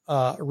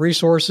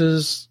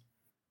resources,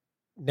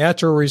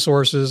 natural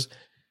resources,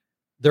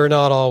 they're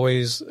not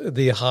always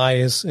the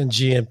highest in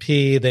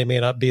GNP. They may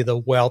not be the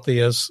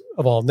wealthiest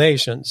of all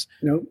nations.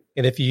 Nope.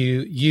 And if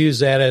you use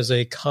that as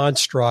a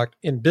construct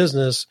in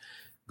business,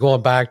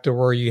 going back to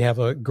where you have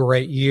a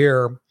great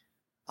year,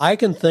 I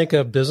can think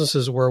of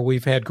businesses where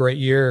we've had great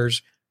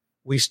years.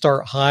 We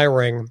start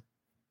hiring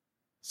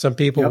some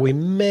people we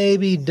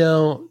maybe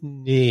don't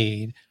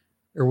need,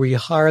 or we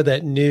hire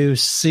that new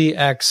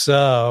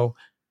CXO.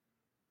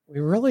 We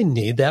really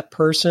need that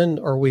person,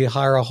 or we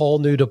hire a whole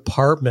new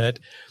department.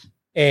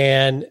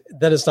 And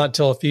then it's not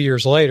until a few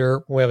years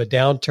later, when we have a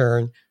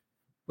downturn,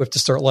 we have to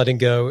start letting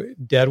go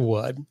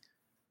deadwood.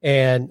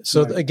 And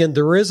so, again,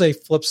 there is a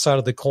flip side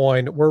of the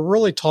coin. We're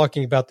really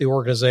talking about the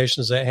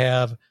organizations that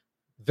have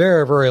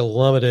very, very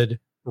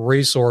limited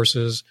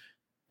resources.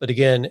 But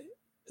again,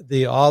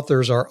 the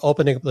authors are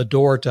opening up the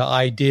door to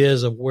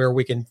ideas of where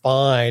we can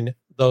find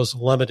those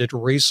limited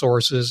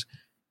resources,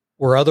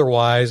 where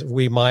otherwise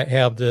we might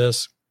have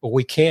this, but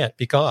we can't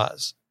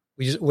because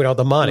we don't have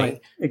the money.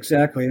 Right.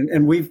 Exactly.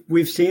 And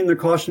we've seen the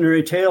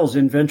cautionary tales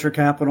in venture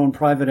capital and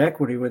private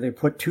equity where they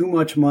put too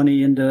much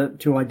money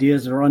into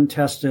ideas that are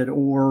untested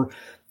or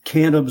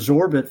can't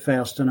absorb it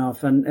fast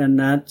enough. And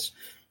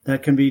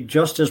that can be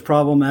just as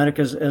problematic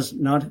as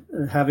not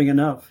having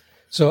enough.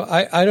 So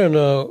I don't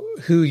know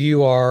who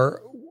you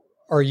are.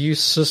 Are you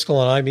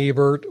Siskel and I'm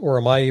Ebert, or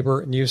am I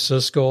Ebert and you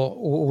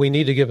Siskel? We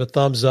need to give a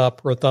thumbs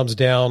up or a thumbs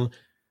down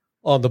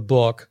on the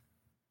book.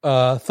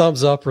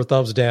 Thumbs up or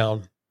thumbs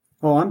down?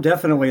 Oh, I'm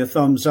definitely a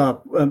thumbs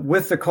up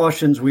with the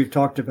cautions we've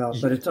talked about.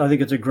 But I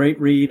think it's a great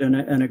read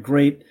and a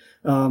great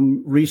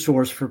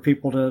resource for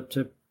people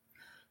to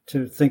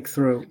think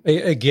through.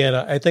 Again,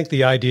 I think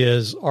the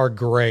ideas are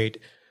great.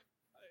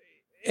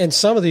 And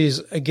some of these,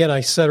 again, I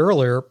said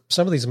earlier,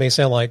 some of these may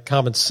sound like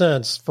common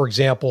sense. For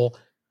example,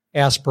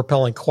 ask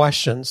propelling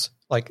questions,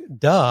 like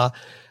duh.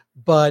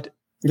 But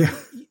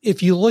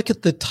if you look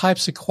at the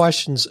types of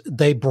questions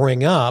they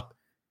bring up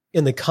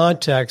in the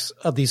context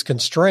of these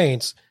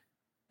constraints,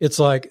 it's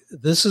like,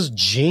 this is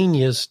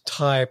genius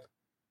type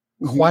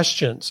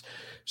questions.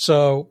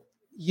 So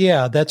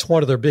yeah, that's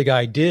one of their big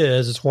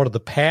ideas. It's one of the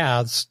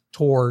paths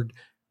toward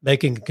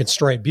making a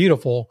constraint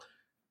beautiful.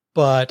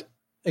 But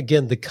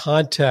again, the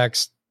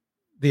context,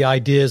 the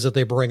ideas that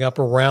they bring up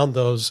around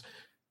those,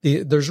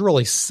 there's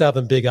really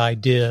 7 big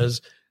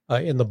ideas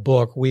in the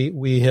book.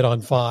 We hit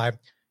on 5.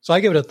 So I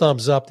give it a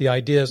thumbs up. The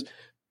ideas,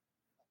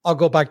 I'll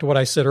go back to what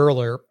I said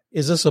earlier.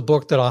 Is this a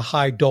book that a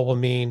high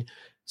dopamine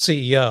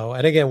CEO?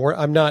 And again,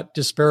 I'm not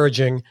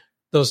disparaging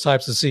those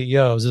types of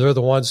CEOs. They're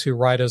the ones who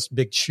write us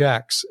big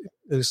checks,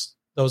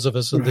 those of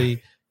us in the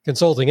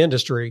consulting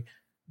industry.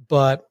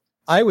 But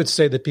I would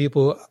say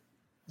that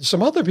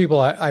some other people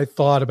I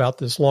thought about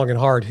this long and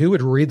hard, who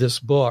would read this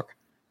book.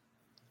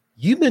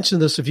 You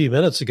mentioned this a few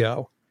minutes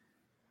ago.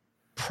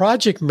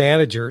 Project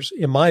managers,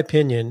 in my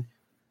opinion,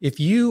 if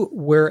you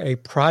were a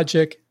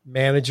project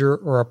manager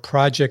or a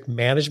project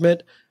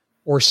management,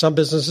 or some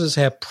businesses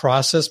have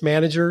process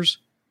managers,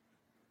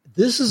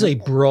 this is a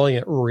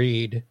brilliant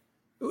read.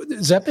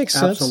 Does that make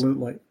sense?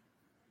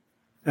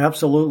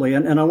 Absolutely.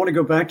 And I want to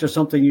go back to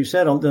something you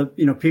said,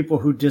 people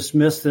who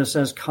dismiss this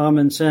as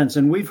common sense.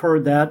 And we've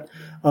heard that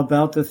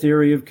about the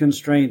theory of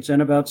constraints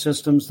and about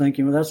systems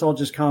thinking. Well, that's all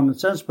just common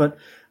sense. But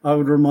I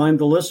would remind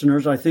the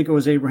listeners, I think it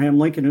was Abraham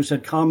Lincoln who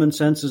said common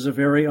sense is a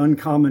very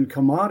uncommon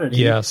commodity.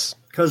 Yes.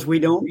 Because we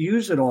don't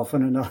use it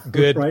often enough.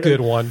 Good, right? Good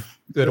one.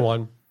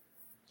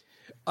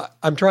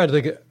 I'm trying to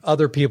think of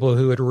other people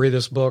who would read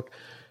this book.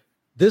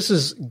 This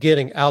is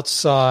getting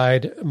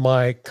outside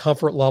my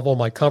comfort level,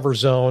 my comfort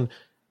zone.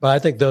 But I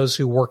think those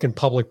who work in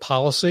public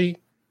policy,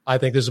 I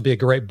think this would be a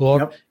great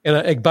book.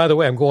 Yep. And by the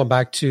way, I'm going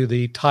back to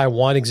the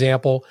Taiwan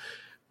example.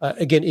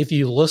 Again, if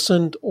you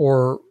listened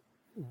or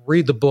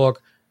read the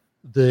book,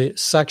 the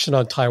section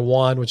on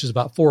Taiwan, which is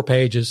about 4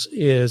 pages,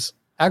 is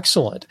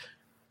excellent.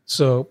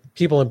 So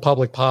people in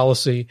public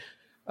policy,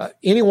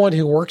 anyone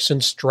who works in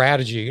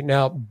strategy,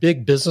 now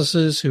big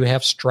businesses who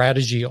have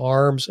strategy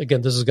arms,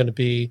 again, this is going to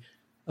be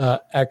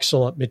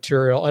excellent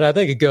material. And I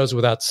think it goes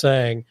without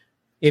saying,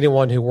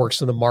 anyone who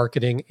works in the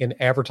marketing and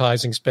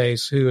advertising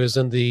space, who is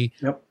in the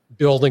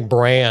building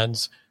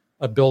brands,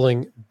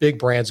 building big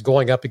brands,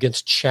 going up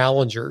against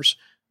challengers,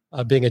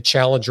 being a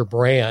challenger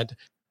brand.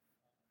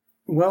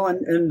 Well,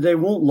 and they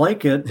won't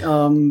like it,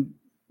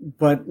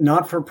 but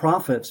not for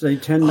profits. They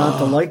tend not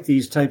to like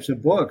these types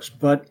of books.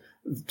 But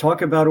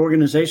talk about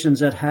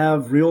organizations that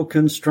have real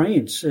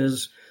constraints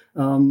is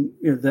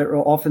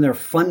Often their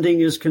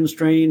funding is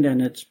constrained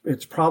and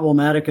it's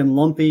problematic and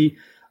lumpy.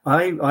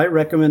 I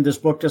recommend this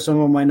book to some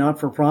of my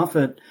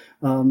not-for-profit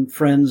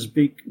friends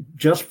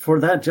just for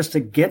that, just to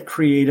get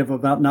creative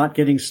about not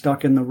getting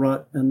stuck in the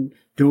rut and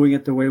doing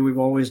it the way we've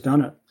always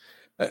done it.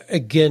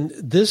 Again,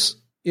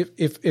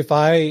 if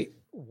I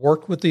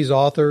worked with these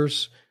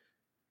authors,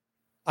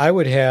 I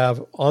would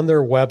have on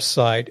their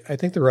website, I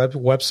think their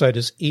website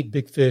is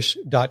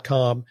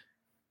eatbigfish.com.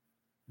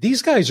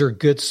 These guys are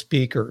good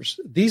speakers.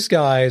 These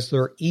guys,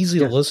 they're easy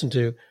to listen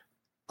to.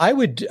 I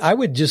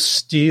would just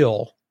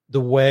steal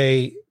the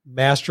way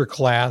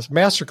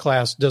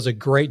Masterclass does a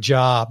great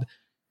job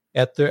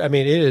it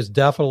is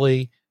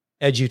definitely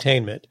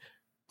edutainment.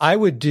 I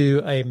would do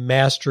a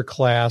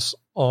masterclass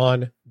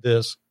on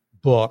this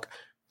book.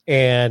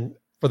 And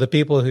for the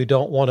people who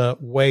don't want to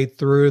wade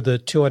through the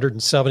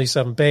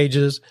 277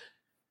 pages,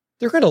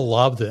 they're going to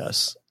love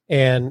this.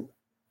 And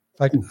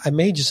I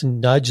may just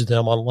nudge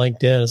them on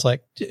LinkedIn. It's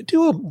like,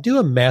 do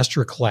a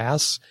master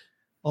class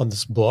on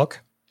this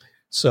book.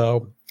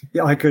 So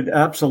yeah, I could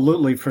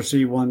absolutely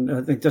foresee one.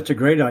 I think that's a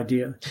great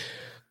idea.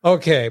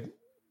 Okay.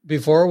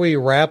 Before we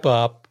wrap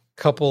up,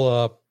 a couple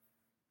of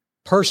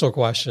personal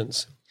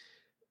questions.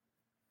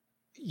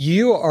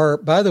 You are,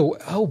 I don't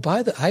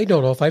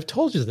know if I've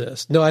told you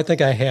this. No, I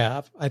think I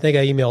have. I think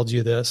I emailed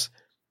you this.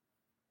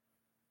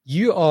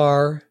 You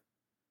are,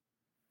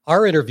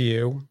 our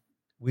interview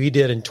we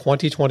did in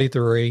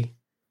 2023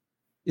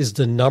 is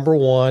the number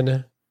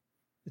one.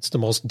 It's the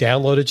most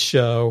downloaded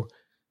show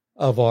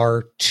of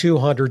our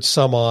 200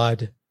 some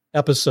odd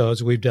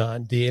episodes we've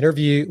done. The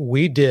interview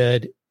we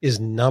did is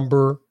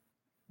number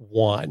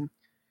one.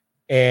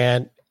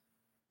 And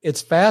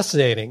it's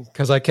fascinating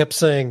because I kept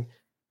saying,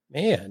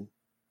 man,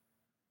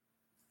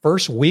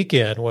 first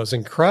weekend was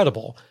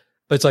incredible.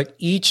 But it's like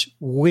each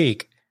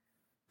week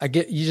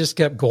you just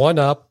kept going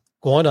up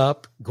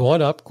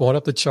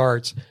the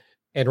charts.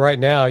 And right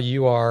now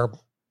you're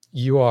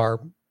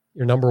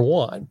number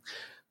one.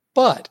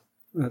 But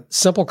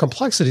Simple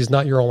Complexity is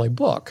not your only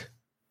book.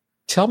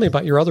 Tell me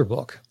about your other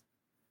book.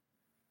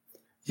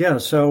 Yeah.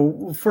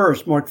 So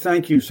first, Mark,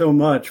 thank you so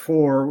much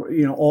for,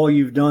 all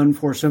you've done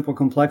for Simple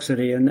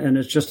Complexity. And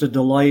it's just a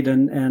delight.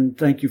 And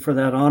thank you for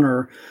that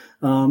honor.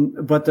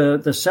 But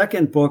the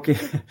second book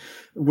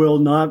will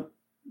not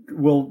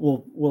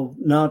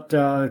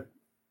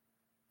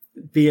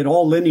be at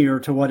all linear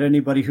to what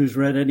anybody who's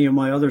read any of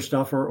my other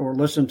stuff or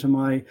listened to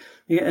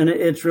and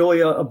it's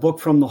really a book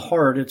from the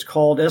heart. It's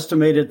called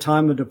Estimated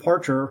Time of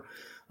Departure,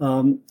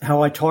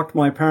 How I Talked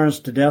My Parents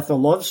to Death, a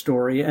Love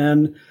Story.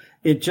 And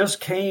it just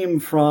came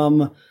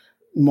from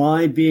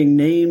my being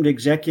named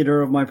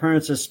executor of my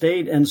parents'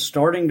 estate and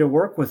starting to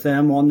work with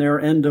them on their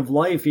end of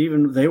life.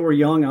 Even they were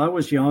young, I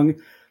was young.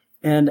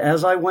 And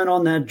as I went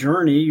on that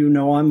journey,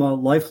 I'm a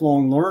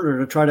lifelong learner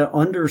to try to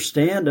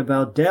understand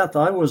about death.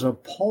 I was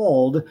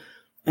appalled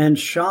and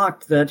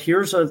shocked that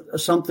here's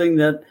something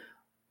that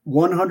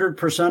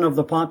 100% of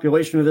the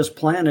population of this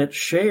planet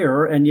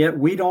share, and yet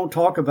we don't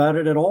talk about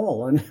it at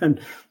all. And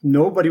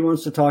nobody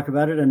wants to talk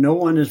about it, and no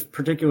one is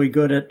particularly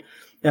good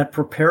at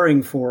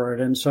preparing for it.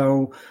 And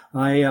so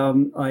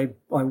I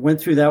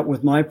went through that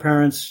with my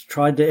parents,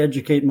 tried to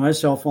educate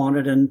myself on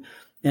it,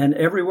 and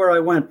everywhere I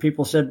went,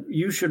 people said,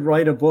 you should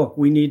write a book.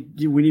 We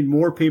need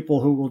more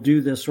people who will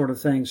do this sort of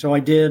thing. So I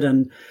did.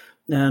 And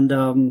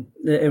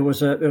it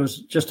was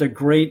just a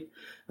great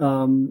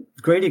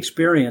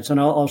experience. And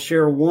I'll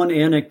share one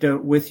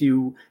anecdote with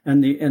you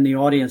and the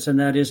audience. And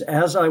that is,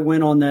 as I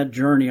went on that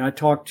journey, I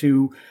talked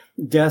to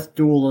death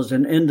doulas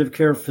and end of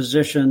care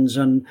physicians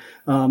and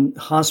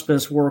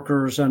hospice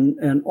workers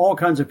and all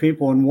kinds of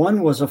people. And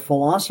one was a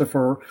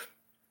philosopher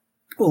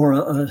or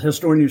a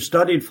historian who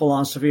studied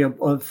philosophy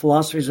of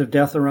philosophies of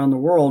death around the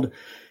world.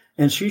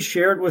 And she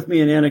shared with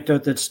me an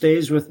anecdote that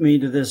stays with me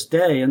to this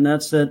day. And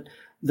that's that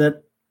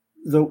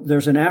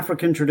there's an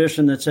African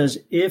tradition that says,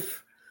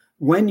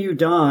 when you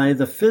die,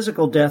 the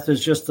physical death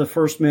is just the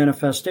first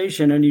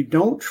manifestation, and you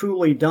don't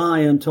truly die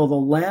until the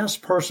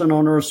last person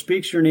on earth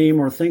speaks your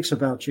name or thinks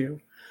about you.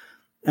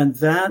 And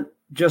that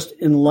just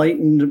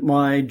enlightened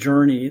my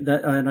journey.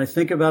 And I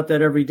think about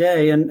that every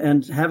day.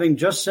 And having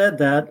just said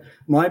that,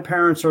 my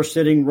parents are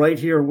sitting right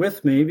here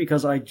with me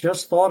because I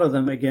just thought of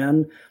them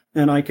again,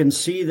 and I can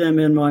see them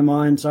in my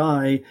mind's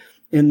eye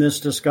in this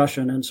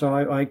discussion. And so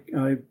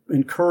I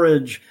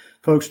encourage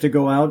folks to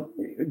go out,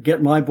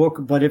 get my book.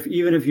 But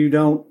even if you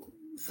don't,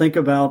 think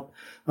about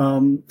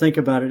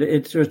it.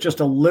 It's just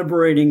a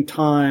liberating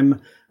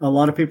time. A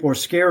lot of people are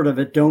scared of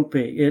it. Don't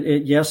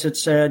be. Yes,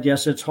 it's sad.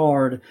 Yes, it's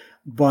hard,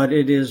 but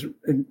it is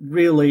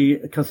really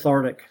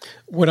cathartic.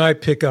 When I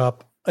pick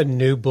up a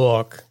new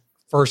book,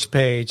 first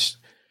page,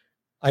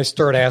 I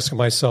start asking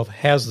myself,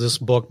 has this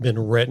book been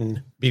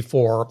written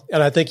before?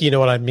 And I think you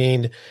know what I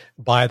mean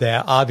by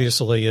that.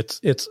 Obviously, it's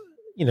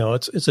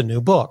a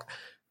new book,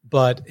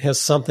 but has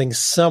something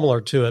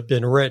similar to it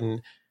been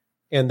written?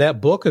 And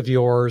that book of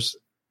yours,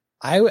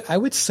 I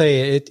would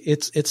say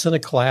it's in a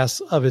class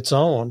of its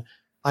own.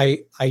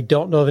 I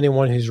don't know of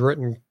anyone who's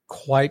written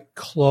quite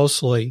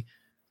closely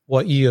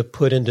what you have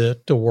put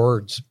into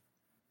words.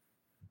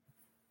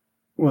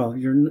 Well,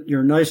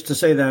 you're nice to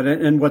say that.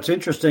 And what's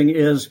interesting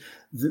is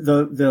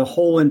the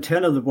whole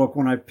intent of the book,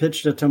 when I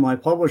pitched it to my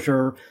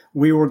publisher,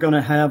 we were going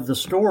to have the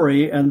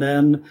story and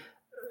then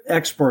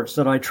experts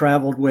that I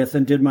traveled with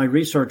and did my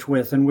research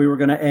with. And we were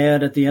going to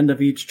add at the end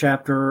of each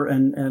chapter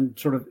and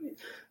sort of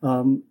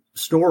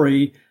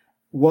story,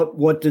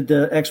 what did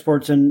the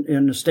experts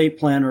and estate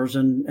planners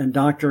and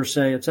doctors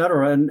say, et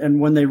cetera. And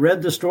when they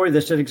read the story,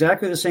 they said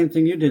exactly the same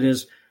thing you did,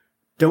 is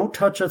don't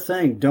touch a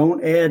thing.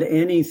 Don't add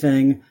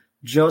anything.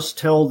 Just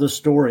tell the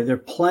story. There are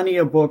plenty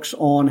of books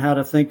on how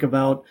to think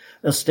about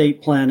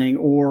estate planning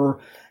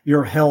or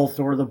your health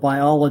or the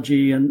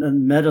biology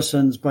and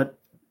medicines, but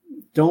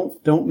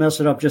don't mess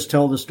it up. Just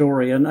tell the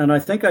story. And I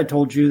think I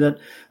told you that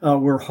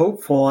we're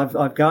hopeful.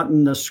 I've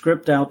gotten the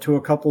script out to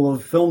a couple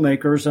of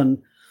filmmakers,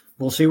 and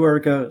we'll see where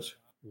it goes.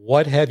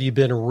 What have you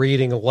been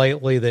reading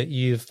lately that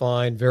you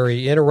find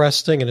very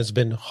interesting and has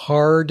been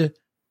hard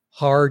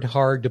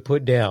to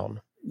put down?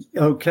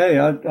 Okay,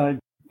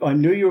 I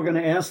knew you were going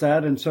to ask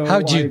that, and so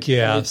how'd you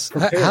guess?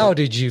 How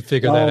did you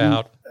figure that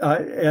out?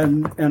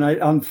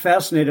 I'm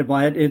fascinated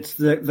by it. It's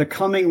the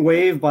Coming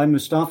Wave by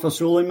Mustafa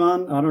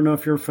Suleyman. I don't know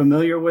if you're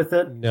familiar with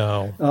it.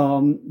 No.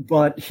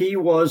 But he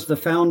was the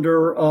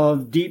founder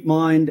of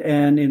DeepMind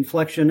and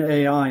Inflection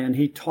AI, and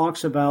he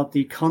talks about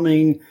the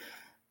coming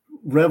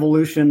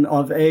revolution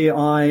of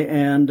AI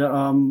and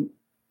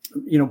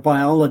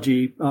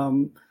biology,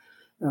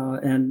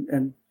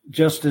 and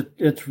just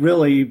it's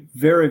really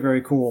very,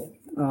 very cool.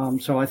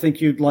 So I think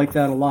you'd like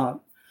that a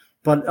lot.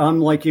 But I'm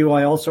like you.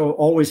 I also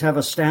always have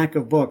a stack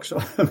of books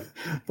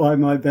by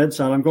my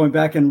bedside. I'm going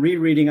back and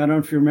rereading. I don't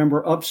know if you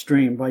remember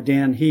Upstream by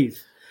Dan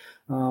Heath.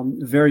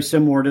 Very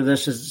similar to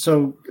this. Is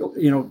so,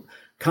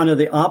 kind of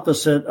the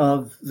opposite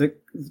of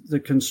the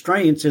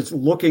constraints. It's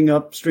looking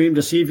upstream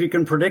to see if you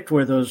can predict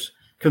where those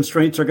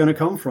constraints are going to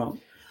come from.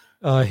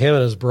 Him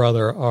and his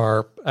brother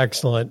are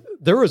excellent.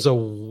 There was a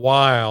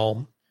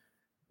while,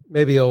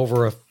 maybe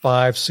over a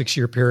 5-6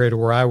 year period,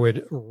 where I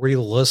would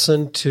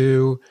re-listen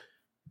to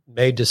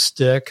Made to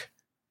Stick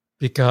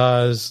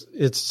because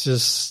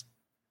it's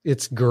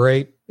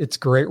great. It's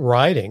great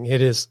writing.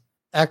 It is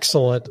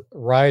excellent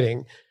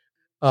writing.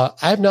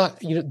 I've not,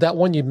 that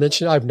one you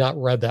mentioned, I've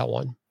not read that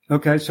one.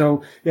 Okay.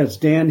 So it's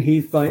Dan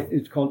Heath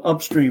it's called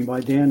Upstream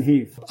by Dan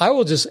Heath. I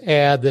will just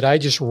add that I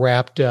just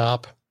wrapped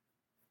up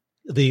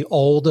The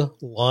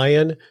Old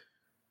Lion.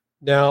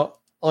 Now,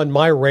 on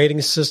my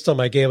rating system,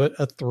 I gave it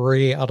a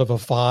 3 out of a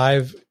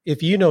 5.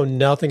 If you know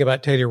nothing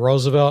about Teddy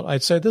Roosevelt,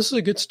 I'd say this is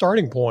a good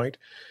starting point.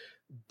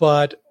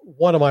 But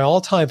one of my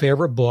all-time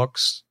favorite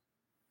books,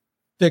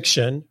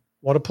 fiction,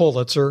 won a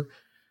Pulitzer.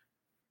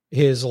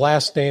 His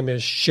last name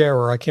is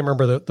Scherer. I can't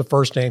remember the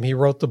first name. He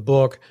wrote the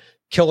book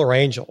Killer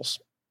Angels,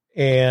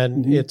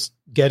 and it's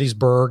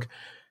Gettysburg.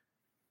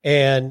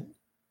 And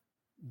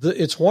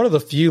it's one of the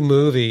few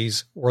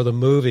movies where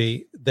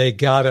they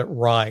got it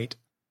right.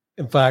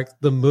 In fact,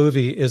 the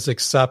movie is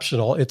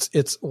exceptional.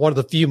 It's one of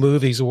the few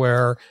movies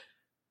where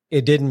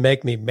it didn't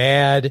make me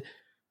mad.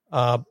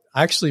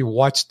 I actually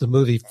watched the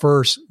movie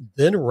first,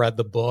 then read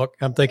the book.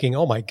 I'm thinking,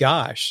 oh my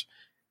gosh,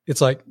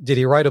 it's like, did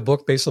he write a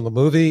book based on the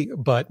movie?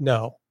 But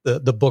no,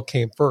 the book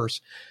came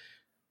first.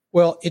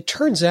 Well, it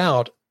turns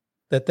out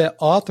that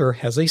author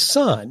has a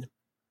son.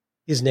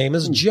 His name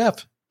is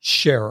Jeff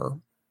Scherer.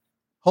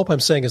 Hope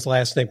I'm saying his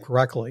last name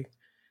correctly.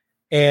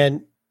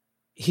 And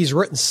he's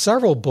written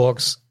several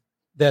books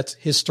that's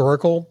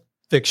historical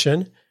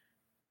fiction,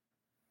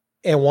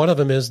 and one of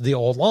them is The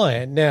Old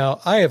Lion. Now,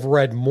 I have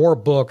read more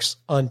books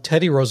on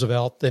Teddy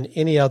Roosevelt than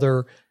any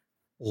other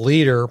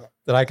leader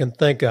that I can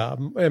think of.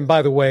 And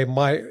by the way,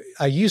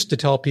 I used to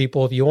tell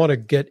people, if you want to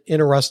get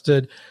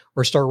interested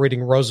or start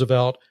reading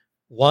Roosevelt,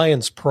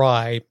 Lion's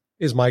Pride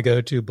is my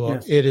go-to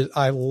book. Yes. It is.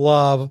 I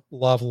love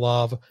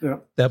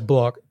that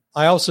book.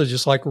 I also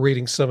just like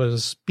reading some of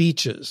his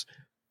speeches.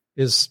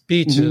 His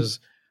speeches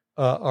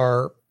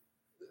are,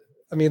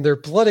 they're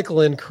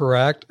politically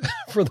incorrect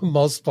for the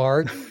most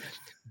part,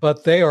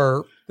 but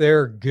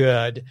they're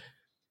good.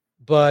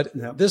 But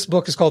this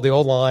book is called The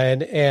Old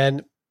Lion,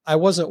 and I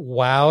wasn't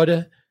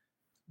wowed,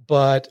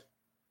 but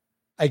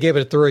I gave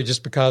it a 3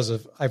 just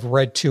because I've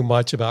read too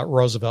much about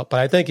Roosevelt.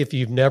 But I think if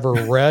you've never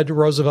read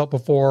Roosevelt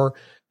before,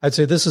 I'd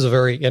say this is a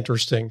very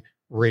interesting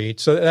read.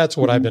 So that's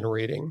what I've been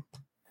reading.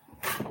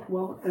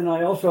 Well, and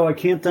I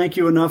can't thank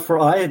you enough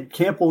I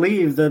can't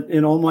believe that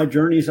in all my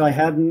journeys I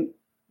hadn't,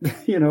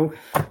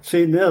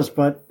 seen this,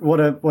 but what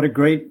a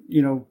great,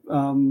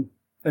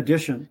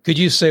 addition. Could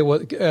you say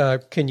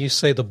can you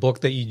say the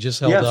book that you just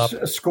held up?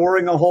 Yes,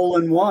 Scoring a Hole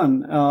in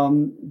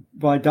One,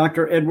 by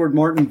Dr. Edward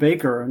Martin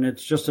Baker. And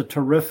it's just a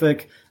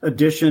terrific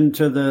addition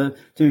to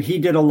he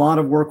did a lot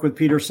of work with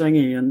Peter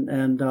Senge and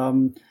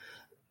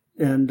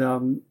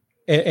Deming.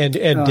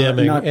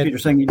 Not Peter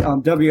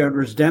Senge, W.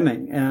 Edwards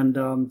Deming.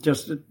 And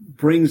just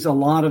brings a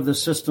lot of the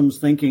systems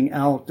thinking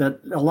out that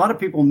a lot of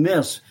people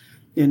miss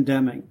in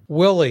Deming.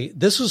 Willie,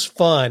 this was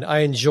fun. I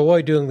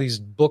enjoy doing these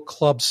book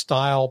club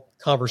style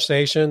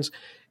conversations.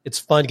 It's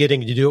fun getting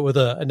to do it with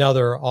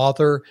another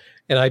author,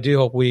 and I do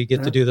hope we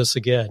get to do this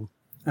again.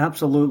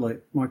 Absolutely.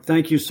 Mark,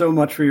 thank you so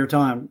much for your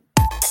time.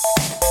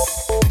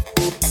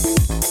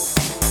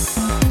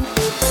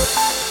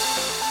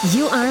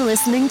 You are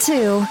listening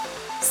to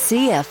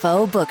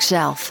CFO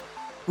Bookshelf,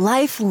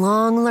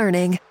 lifelong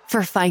learning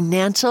for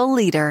financial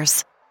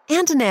leaders.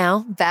 And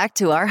now back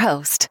to our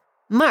host,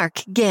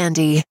 Mark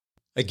Gandy.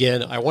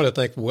 Again, I want to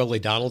thank Willie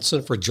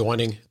Donaldson for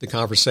joining the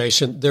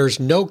conversation. There's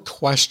no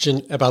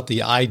question about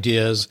the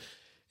ideas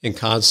and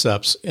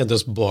concepts in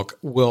this book.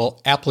 Will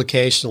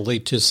application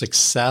lead to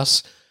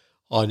success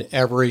on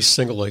every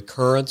single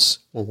occurrence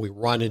when we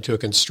run into a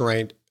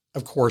constraint?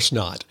 Of course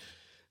not.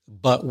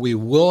 But we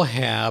will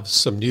have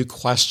some new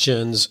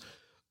questions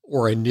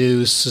or a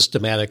new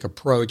systematic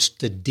approach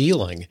to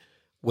dealing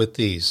with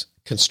these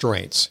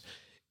constraints.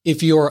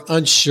 If you are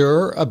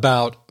unsure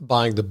about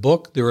buying the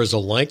book, there is a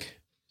link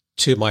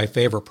to my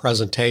favorite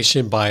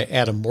presentation by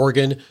Adam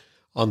Morgan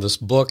on this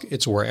book.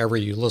 It's wherever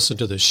you listen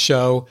to the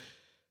show.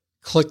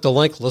 Click the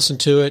link, listen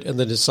to it, and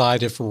then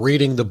decide if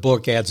reading the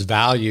book adds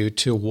value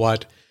to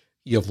what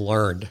you've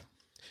learned.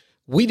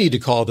 We need to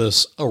call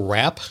this a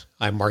wrap.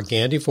 I'm Mark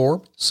Gandy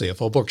for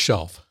CFO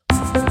Bookshelf.